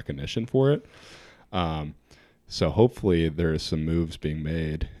get some recognition for it. So hopefully there's some moves being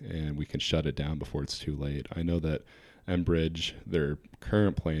made and we can shut it down before it's too late. I know that Enbridge, their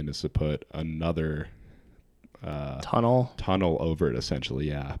current plan is to put another tunnel over it, essentially.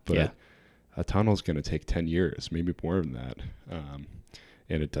 Yeah, but a tunnel is going to take 10 years, maybe more than that,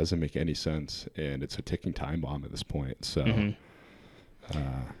 and it doesn't make any sense, and it's a ticking time bomb at this point. So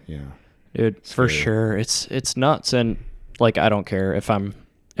yeah, dude, for sure, it's nuts. And like, I don't care if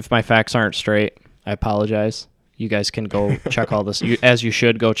my facts aren't straight, I apologize. You guys can go check all this, as you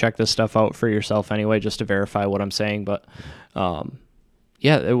should go check this stuff out for yourself anyway, just to verify what I'm saying. But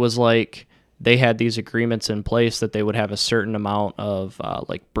it was like they had these agreements in place that they would have a certain amount of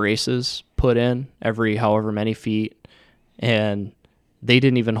like braces put in every however many feet, and they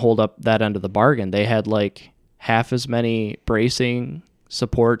didn't even hold up that end of the bargain. They had like half as many bracing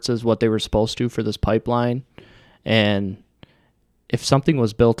supports as what they were supposed to for this pipeline. And if something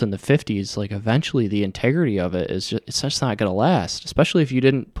was built in the 50s, like eventually the integrity of it it's just not going to last, especially if you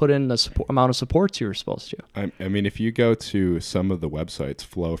didn't put in the amount of supports you were supposed to. I mean, if you go to some of the websites,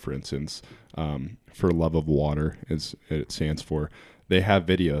 Flow, for instance, for Love of Water, as it stands for, they have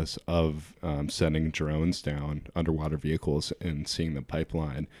videos of sending drones down underwater vehicles and seeing the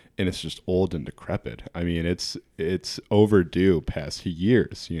pipeline, and it's just old and decrepit. I mean, it's overdue past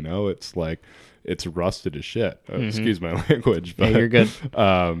years. It's like it's rusted as shit. Excuse my language, but you're good.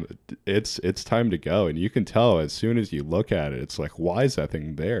 It's time to go, and you can tell as soon as you look at it. It's like, why is that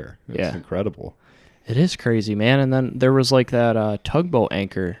thing there? It's incredible. It is crazy, man. And then there was like that tugboat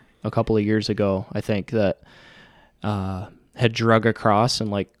anchor a couple of years ago, I think, that had drug across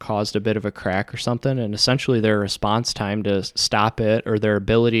and like caused a bit of a crack or something, and essentially their response time to stop it, or their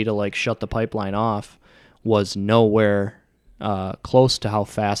ability to like shut the pipeline off, was nowhere close to how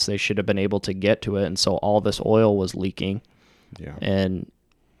fast they should have been able to get to it, and so all this oil was leaking. Yeah, and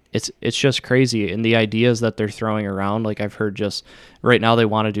it's just crazy. And the ideas that they're throwing around, like I've heard, just right now they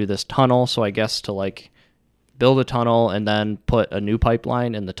want to do this tunnel, so I guess to like build a tunnel and then put a new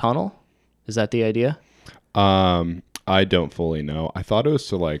pipeline in the tunnel. Is that the idea? I don't fully know. I thought it was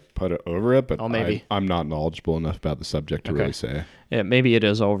to like put it over it, but maybe. I'm not knowledgeable enough about the subject to really say. Yeah, maybe it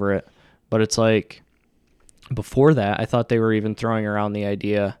is over it, but it's like before that, I thought they were even throwing around the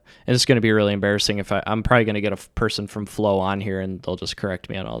idea, and it's going to be really embarrassing if I'm probably going to get a person from Flow on here and they'll just correct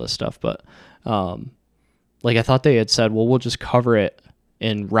me on all this stuff, but like I thought they had said, well, we'll just cover it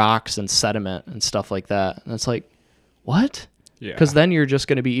in rocks and sediment and stuff like that. And it's like, what? Yeah. Because then you're just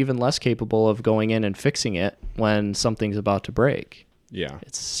going to be even less capable of going in and fixing it when something's about to break. Yeah.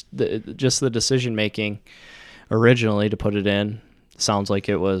 It's just the decision making originally to put it in sounds like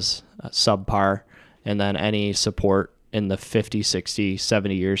it was subpar. And then any support in the 50, 60,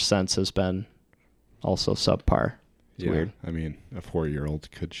 70 years since has been also subpar. It's weird. I mean, a 4-year-old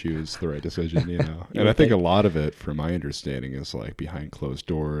could choose the right decision, And I think a lot of it, from my understanding, is like behind closed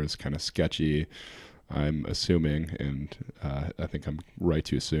doors, kind of sketchy. I'm assuming, and I think I'm right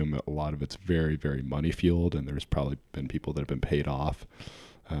to assume a lot of it's very, very money fueled, and there's probably been people that have been paid off.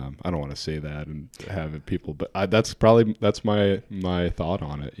 I don't want to say that and have it people, but that's my thought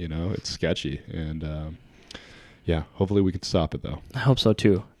on it. It's sketchy, and hopefully we can stop it though. I hope so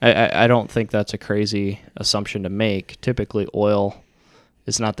too. I don't think that's a crazy assumption to make. Typically, oil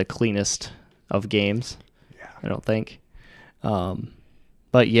is not the cleanest of games. Yeah, I don't think.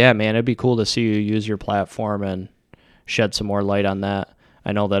 But yeah, man, it'd be cool to see you use your platform and shed some more light on that.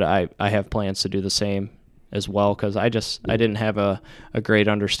 I know that I have plans to do the same as well, because I didn't have a great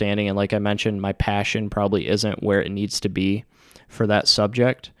understanding. And like I mentioned, my passion probably isn't where it needs to be for that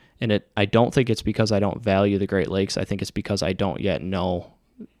subject. And I don't think it's because I don't value the Great Lakes. I think it's because I don't yet know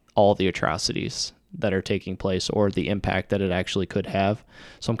all the atrocities that are taking place or the impact that it actually could have.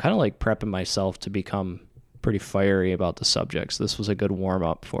 So I'm kind of like prepping myself to become pretty fiery about the subjects. This was a good warm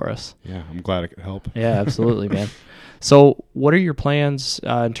up for us. Yeah, I'm glad I could help. Yeah, absolutely, man. So what are your plans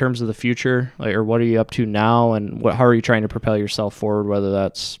in terms of the future? Like, or what are you up to now, and how are you trying to propel yourself forward, whether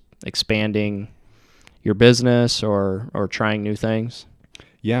that's expanding your business or trying new things?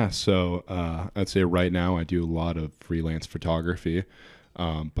 Yeah, so I'd say right now I do a lot of freelance photography,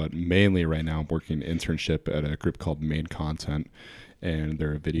 but mainly right now I'm working an internship at a group called Main Content, and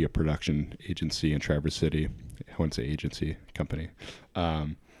they're a video production agency in Traverse City. I wouldn't say agency, company.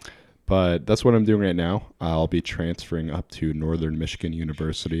 But that's what I'm doing right now. I'll be transferring up to Northern Michigan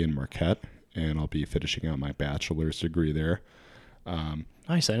University in Marquette, and I'll be finishing out my bachelor's degree there.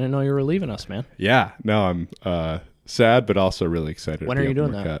 Nice. I didn't know you were leaving us, man. Yeah, no, I'm sad, but also really excited. When to are be you up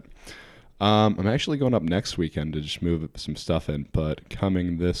in doing Marquette. I'm actually going up next weekend to just move some stuff in, but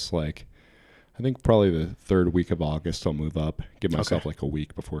coming this, I think probably the third week of August, I'll move up, give myself like a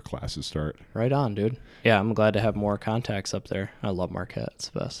week before classes start. Right on, dude. Yeah, I'm glad to have more contacts up there. I love Marquette. It's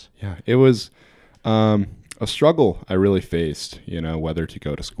the best. Yeah, it was a struggle I really faced, whether to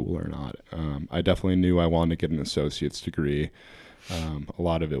go to school or not. I definitely knew I wanted to get an associate's degree. A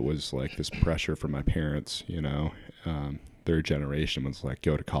lot of it was like this pressure from my parents, their generation was like,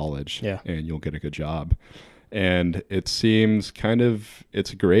 go to college and you'll get a good job. And it seems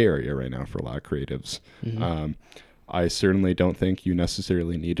it's a gray area right now for a lot of creatives. Mm-hmm. I certainly don't think you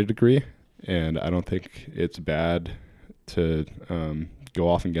necessarily need a degree, and I don't think it's bad to go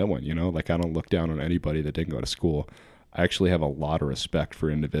off and get one. I don't look down on anybody that didn't go to school. I actually have a lot of respect for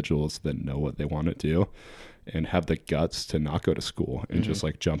individuals that know what they want to do and have the guts to not go to school and just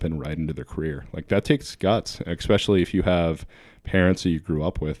jump in right into their career. That takes guts, especially if you have parents that you grew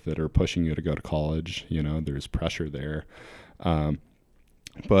up with that are pushing you to go to college. There's pressure there.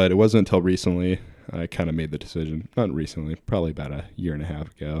 But it wasn't until recently I kind of made the decision, not recently, probably about a year and a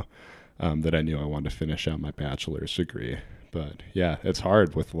half ago, that I knew I wanted to finish out my bachelor's degree. But yeah, it's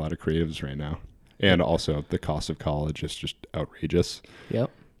hard with a lot of creatives right now. And also the cost of college is just outrageous.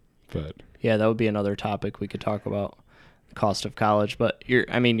 Yep. But yeah, that would be another topic we could talk about, the cost of college. But you're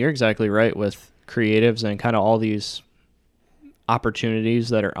exactly right with creatives and kind of all these opportunities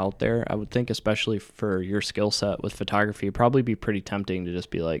that are out there. I would think, especially for your skill set with photography, it'd probably be pretty tempting to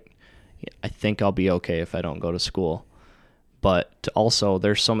just be like, I think I'll be okay if I don't go to school. But also,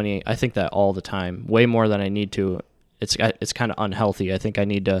 there's so many, I think that all the time, way more than I need to. It's kind of unhealthy. I think I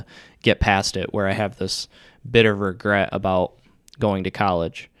need to get past it where I have this bitter regret about going to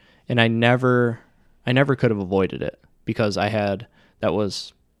college. And I never could have avoided it because that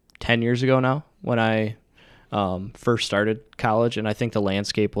was 10 years ago now when I first started college. And I think the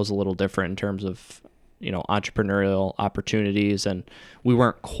landscape was a little different in terms of, entrepreneurial opportunities. And we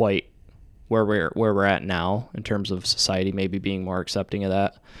weren't quite where we're at now in terms of society, maybe being more accepting of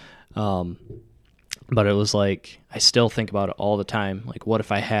that. But it was like, I still think about it all the time. Like, what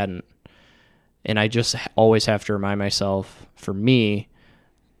if I hadn't? And I just always have to remind myself, for me,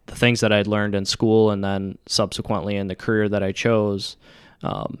 the things that I'd learned in school and then subsequently in the career that I chose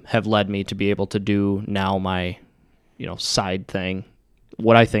have led me to be able to do now my, side thing,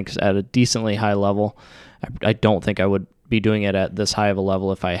 what I think is at a decently high level. I don't think I would be doing it at this high of a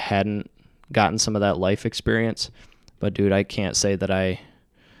level if I hadn't gotten some of that life experience. But dude, I can't say that I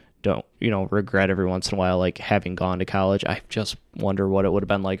don't, regret every once in a while, like having gone to college. I just wonder what it would have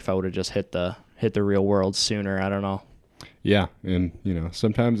been like if I would have just hit the real world sooner. I don't know. Yeah. And,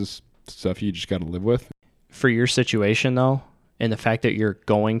 sometimes it's stuff you just got to live with. For your situation though, and the fact that you're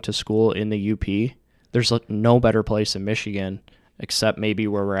going to school in the UP, there's no better place in Michigan, except maybe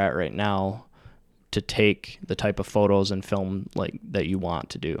where we're at right now, to take the type of photos and film like that you want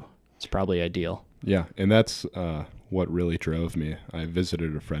to do. It's probably ideal. Yeah. And that's, what really drove me. I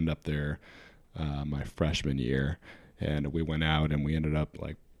visited a friend up there my freshman year, and we went out and we ended up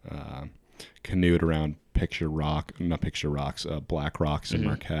canoed around Black Rocks in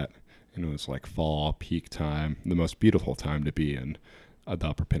Marquette. And it was like fall, peak time, the most beautiful time to be in the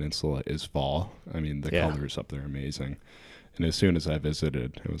Upper Peninsula is fall. I mean, the colors up there are amazing. And as soon as I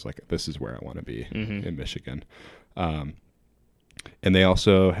visited, it was like, this is where I want to be in Michigan. And they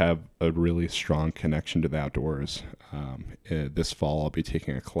also have a really strong connection to the outdoors. This fall, I'll be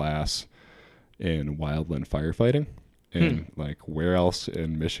taking a class in wildland firefighting. And like, where else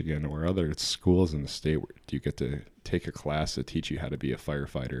in Michigan or other schools in the state do you get to take a class that teach you how to be a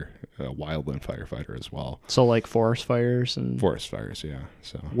firefighter, a wildland firefighter as well? So like forest fires and Forest fires, yeah.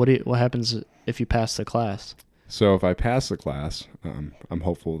 So what happens if you pass the class? so if I pass the class, I'm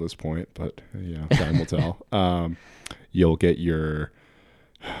hopeful at this point, but time will tell. You'll get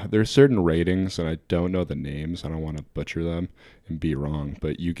there's certain ratings, and I don't know the names. I don't want to butcher them and be wrong,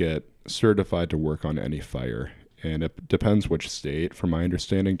 but you get certified to work on any fire. And it depends which state. From my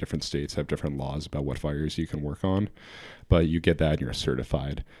understanding, different states have different laws about what fires you can work on. But you get that and you're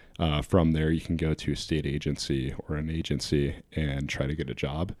certified. From there, you can go to a state agency or an agency and try to get a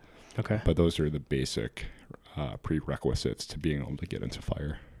job. Okay. But those are the basic prerequisites to being able to get into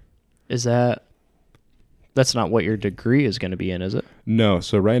fire. That's not what your degree is going to be in, is it? No.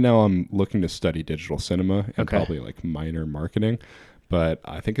 So right now I'm looking to study digital cinema and Okay. probably like minor marketing. But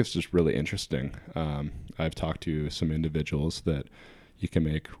I think it's just really interesting. I've talked to some individuals that you can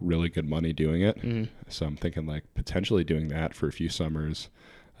make really good money doing it. So I'm thinking like potentially doing that for a few summers,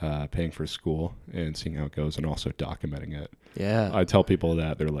 paying for school and seeing how it goes, and also documenting it. Yeah. I tell people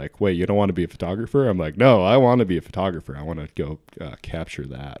that, they're like, wait, you don't want to be a photographer? I'm like, no, I want to be a photographer. I want to go capture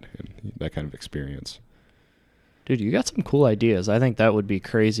that and that kind of experience. Dude, you got some cool ideas. I think that would be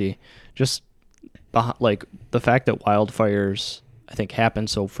crazy. Just like the fact that wildfires, I think, happen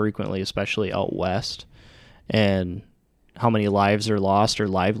so frequently, especially out west, and how many lives are lost or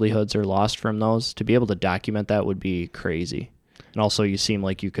livelihoods are lost from those. To be able to document that would be crazy. And also, you seem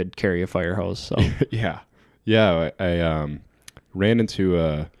like you could carry a fire hose. So Yeah. I ran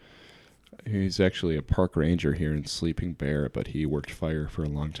into he's actually a park ranger here in Sleeping Bear, but he worked fire for a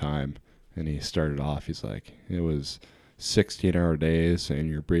long time. And he started off, he's like, it was 16-hour days and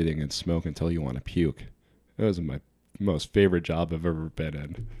you're breathing in smoke until you want to puke. It was my most favorite job I've ever been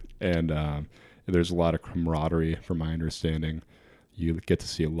in. And there's a lot of camaraderie, from my understanding. You get to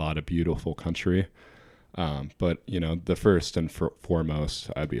see a lot of beautiful country. But, the first and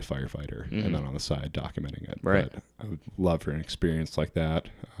foremost, I'd be a firefighter, and then on the side documenting it. Right. But I would love for an experience like that.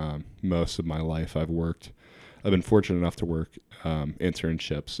 Most of my life I've been fortunate enough to work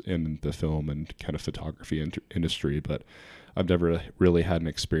internships in the film and kind of photography industry, but I've never really had an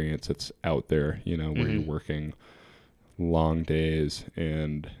experience that's out there, where you're working long days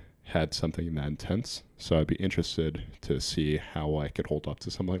and had something that intense. So I'd be interested to see how I could hold up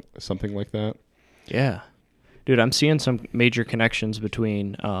to something like that. yeah. Dude, I'm seeing some major connections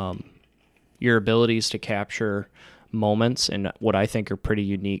between your abilities to capture moments in what I think are pretty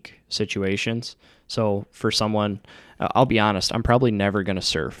unique situations. So for someone, I'll be honest, I'm probably never going to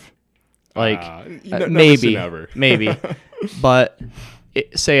surf. Like maybe, but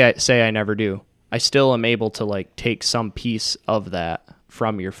say I never do. I still am able to like take some piece of that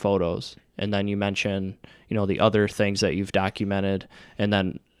from your photos. And then you mention, the other things that you've documented, and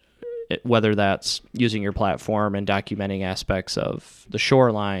then whether that's using your platform and documenting aspects of the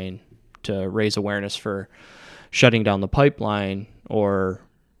shoreline to raise awareness for shutting down the pipeline or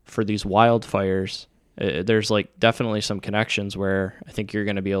for these wildfires, there's like definitely some connections where I think you're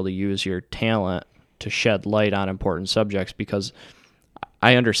going to be able to use your talent to shed light on important subjects, because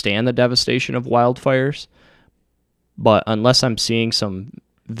I understand the devastation of wildfires, but unless I'm seeing some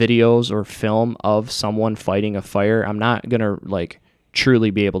videos or film of someone fighting a fire, I'm not going to like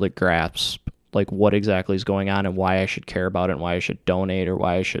truly be able to grasp like what exactly is going on and why I should care about it and why I should donate or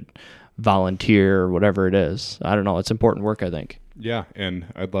why I should volunteer or whatever it is. I don't know. It's important work, I think. Yeah, and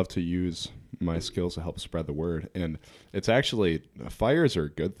I'd love to use my skills to help spread the word. And it's actually, fires are a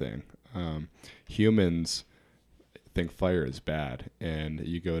good thing. Humans think fire is bad, and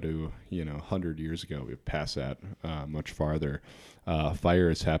you go to 100 years ago, we've passed that much farther.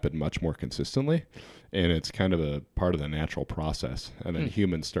 Fires happen much more consistently, and it's kind of a part of the natural process. And then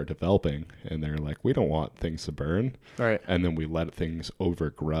humans start developing, and they're like, we don't want things to burn, Right. and then we let things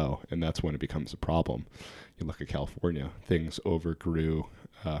overgrow, and that's when it becomes a problem. You look at California, things overgrew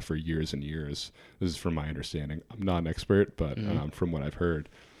for years and years. This is from my understanding. I'm not an expert, but from what I've heard,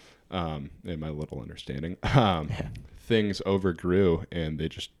 in my little understanding, things overgrew and they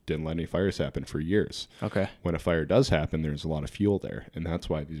just didn't let any fires happen for years. Okay. When a fire does happen, there's a lot of fuel there, and that's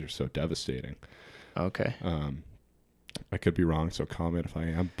why these are so devastating. Okay. I could be wrong, so comment if I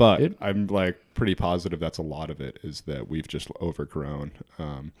am, but I'm like pretty positive that's a lot of it is that we've just overgrown.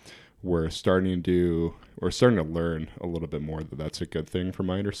 We're starting to learn a little bit more that that's a good thing from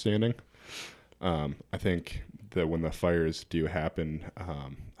my understanding. I think that when the fires do happen,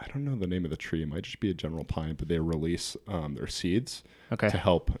 I don't know the name of the tree. It might just be a general pine, but they release their seeds to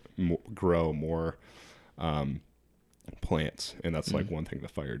help grow more plants, and that's like one thing the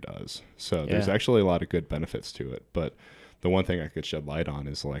fire does. So Yeah. there's actually a lot of good benefits to it, but the one thing I could shed light on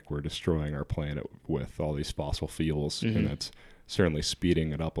is like we're destroying our planet with all these fossil fuels, and that's certainly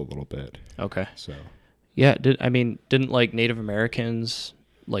speeding it up a little bit. Okay. So Yeah, didn't like Native Americans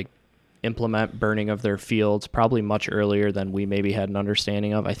like implement burning of their fields probably much earlier than we maybe had an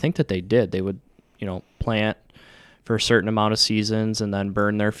understanding of? I think that they did. They would, plant for a certain amount of seasons and then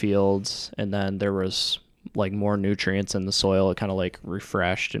burn their fields, and then there was like more nutrients in the soil. It kind of like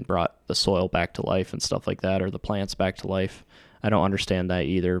refreshed and brought the soil back to life and stuff like that, or the plants back to life. I don't understand that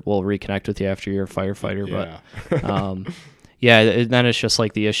either. We'll reconnect with you after you're a firefighter, but then it's just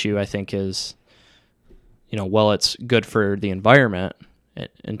like the issue I think is, well, it's good for the environment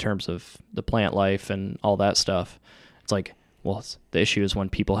in terms of the plant life and all that stuff. It's like, well, the issue is when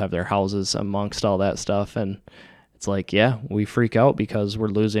people have their houses amongst all that stuff, and it's like, yeah, we freak out because we're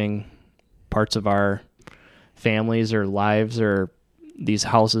losing parts of our families or lives or these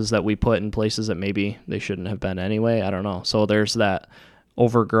houses that we put in places that maybe they shouldn't have been anyway. I don't know. So there's that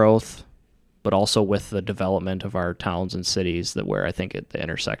overgrowth, but also with the development of our towns and cities where I think the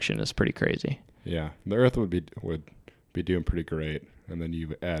intersection is pretty crazy. Yeah, the Earth would be doing pretty great, and then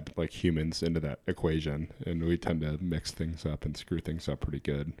you add like humans into that equation, and we tend to mix things up and screw things up pretty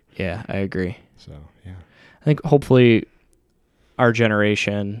good. Yeah, I agree. So yeah, I think hopefully our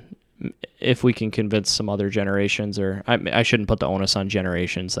generation, if we can convince some other generations, or I shouldn't put the onus on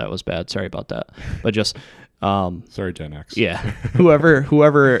generations. That was bad. Sorry about that. But just sorry, Gen X. Yeah,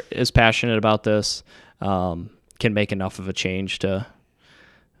 whoever is passionate about this can make enough of a change to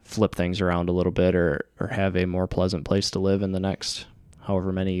flip things around a little bit, or have a more pleasant place to live in the next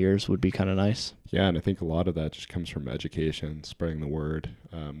however many years would be kind of nice. Yeah, and I think a lot of that just comes from education, spreading the word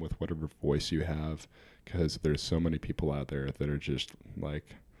with whatever voice you have, because there's so many people out there that are just like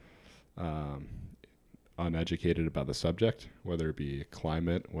uneducated about the subject, whether it be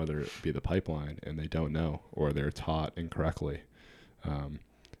climate, whether it be the pipeline, and they don't know, or they're taught incorrectly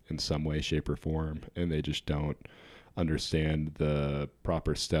in some way, shape, or form, and they just don't understand the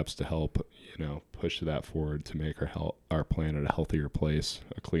proper steps to help, push that forward to make our planet a healthier place,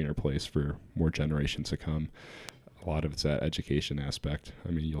 a cleaner place for more generations to come. A lot of it's that education aspect.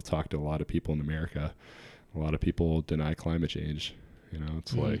 I mean, you'll talk to a lot of people in America. A lot of people deny climate change.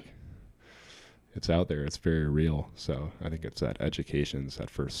 It's like, it's out there. It's very real. So I think it's that education's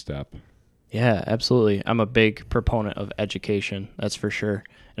that first step. Yeah, absolutely. I'm a big proponent of education. That's for sure.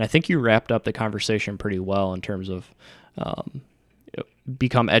 And I think you wrapped up the conversation pretty well in terms of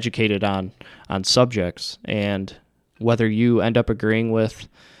become educated on subjects, and whether you end up agreeing with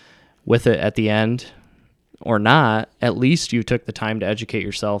it at the end or not, at least you took the time to educate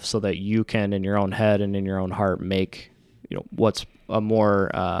yourself so that you can, in your own head and in your own heart, make what's a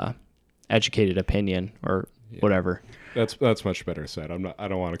more educated opinion or whatever. That's much better said. I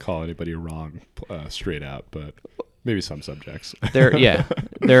don't want to call anybody wrong straight out, but maybe some subjects.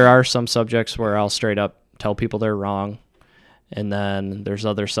 There are some subjects where I'll straight up tell people they're wrong, and then there's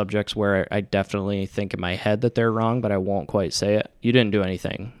other subjects where I definitely think in my head that they're wrong, but I won't quite say it. You didn't do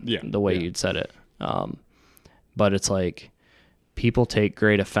anything the way you'd said it, but it's like people take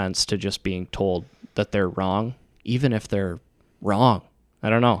great offense to just being told that they're wrong, even if they're wrong. I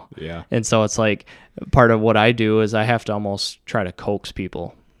don't know. Yeah. And so it's like part of what I do is I have to almost try to coax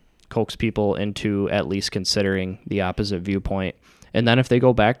people into at least considering the opposite viewpoint. And then if they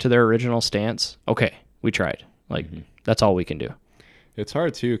go back to their original stance, okay, we tried. Like, that's all we can do. It's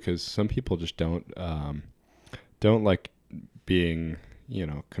hard too, because some people just don't like being,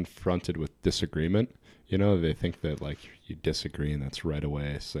 confronted with disagreement. They think that like you disagree, and that's right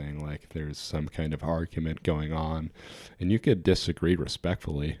away saying like there's some kind of argument going on, and you could disagree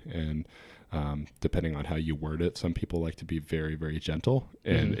respectfully. And depending on how you word it, some people like to be very, very gentle,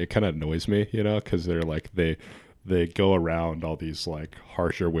 and it kind of annoys me, because they're like they go around all these like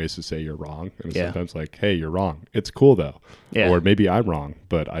harsher ways to say you're wrong, and sometimes like, hey, you're wrong. It's cool though, or maybe I'm wrong,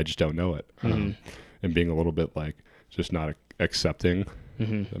 but I just don't know it. And being a little bit like just not accepting.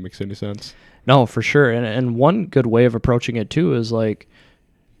 If that makes any sense. No, for sure. And one good way of approaching it too is like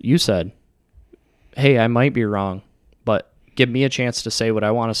you said, hey, I might be wrong, but give me a chance to say what I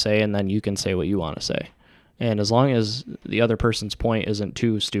want to say, and then you can say what you want to say. And as long as the other person's point isn't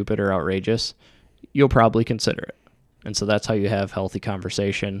too stupid or outrageous, you'll probably consider it. And so that's how you have healthy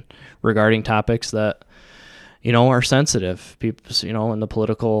conversation regarding topics that, are sensitive. People, in the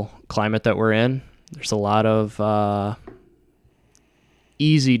political climate that we're in, there's a lot of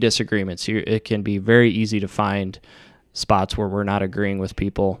easy disagreements. It can be very easy to find spots where we're not agreeing with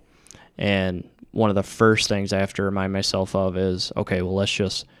people. And one of the first things I have to remind myself of is, okay, well, let's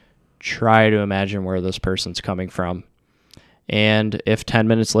just try to imagine where this person's coming from. And if 10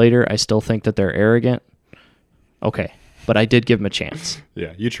 minutes later I still think that they're arrogant, okay. But I did give them a chance.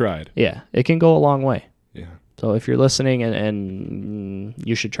 Yeah, you tried. Yeah, it can go a long way. Yeah. So if you're listening, and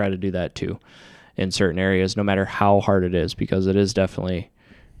you should try to do that too in certain areas, no matter how hard it is, because it is definitely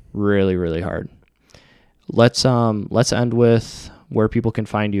really, really hard. Let's end with where people can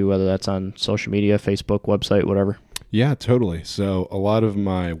find you, whether that's on social media, Facebook, website, whatever. Yeah, totally. So a lot of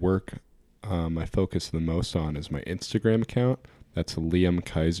my work I focus the most on is my Instagram account. That's Liam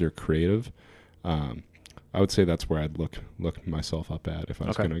Kaiser Creative. I would say that's where I'd look myself up at if I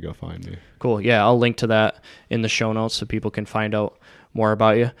was going to go find me. Cool. Yeah, I'll link to that in the show notes so people can find out more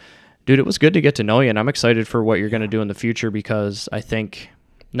about you. Dude, it was good to get to know you, and I'm excited for what you're going to do in the future, because I think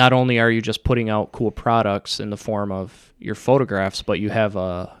not only are you just putting out cool products in the form of your photographs, but you have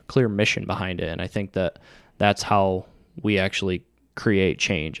a clear mission behind it, and I think that that's how we actually create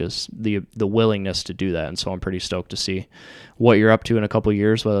change, is the willingness to do that. And so I'm pretty stoked to see what you're up to in a couple of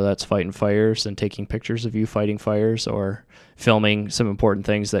years, whether that's fighting fires and taking pictures of you fighting fires, or filming some important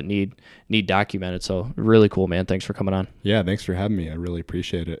things that need documented. So really cool, man. Thanks for coming on. Yeah, thanks for having me. I really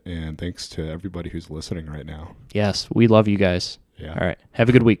appreciate it. And thanks to everybody who's listening right now. Yes, we love you guys. Yeah. All right. Have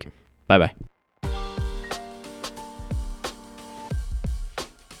a good week. Bye-bye.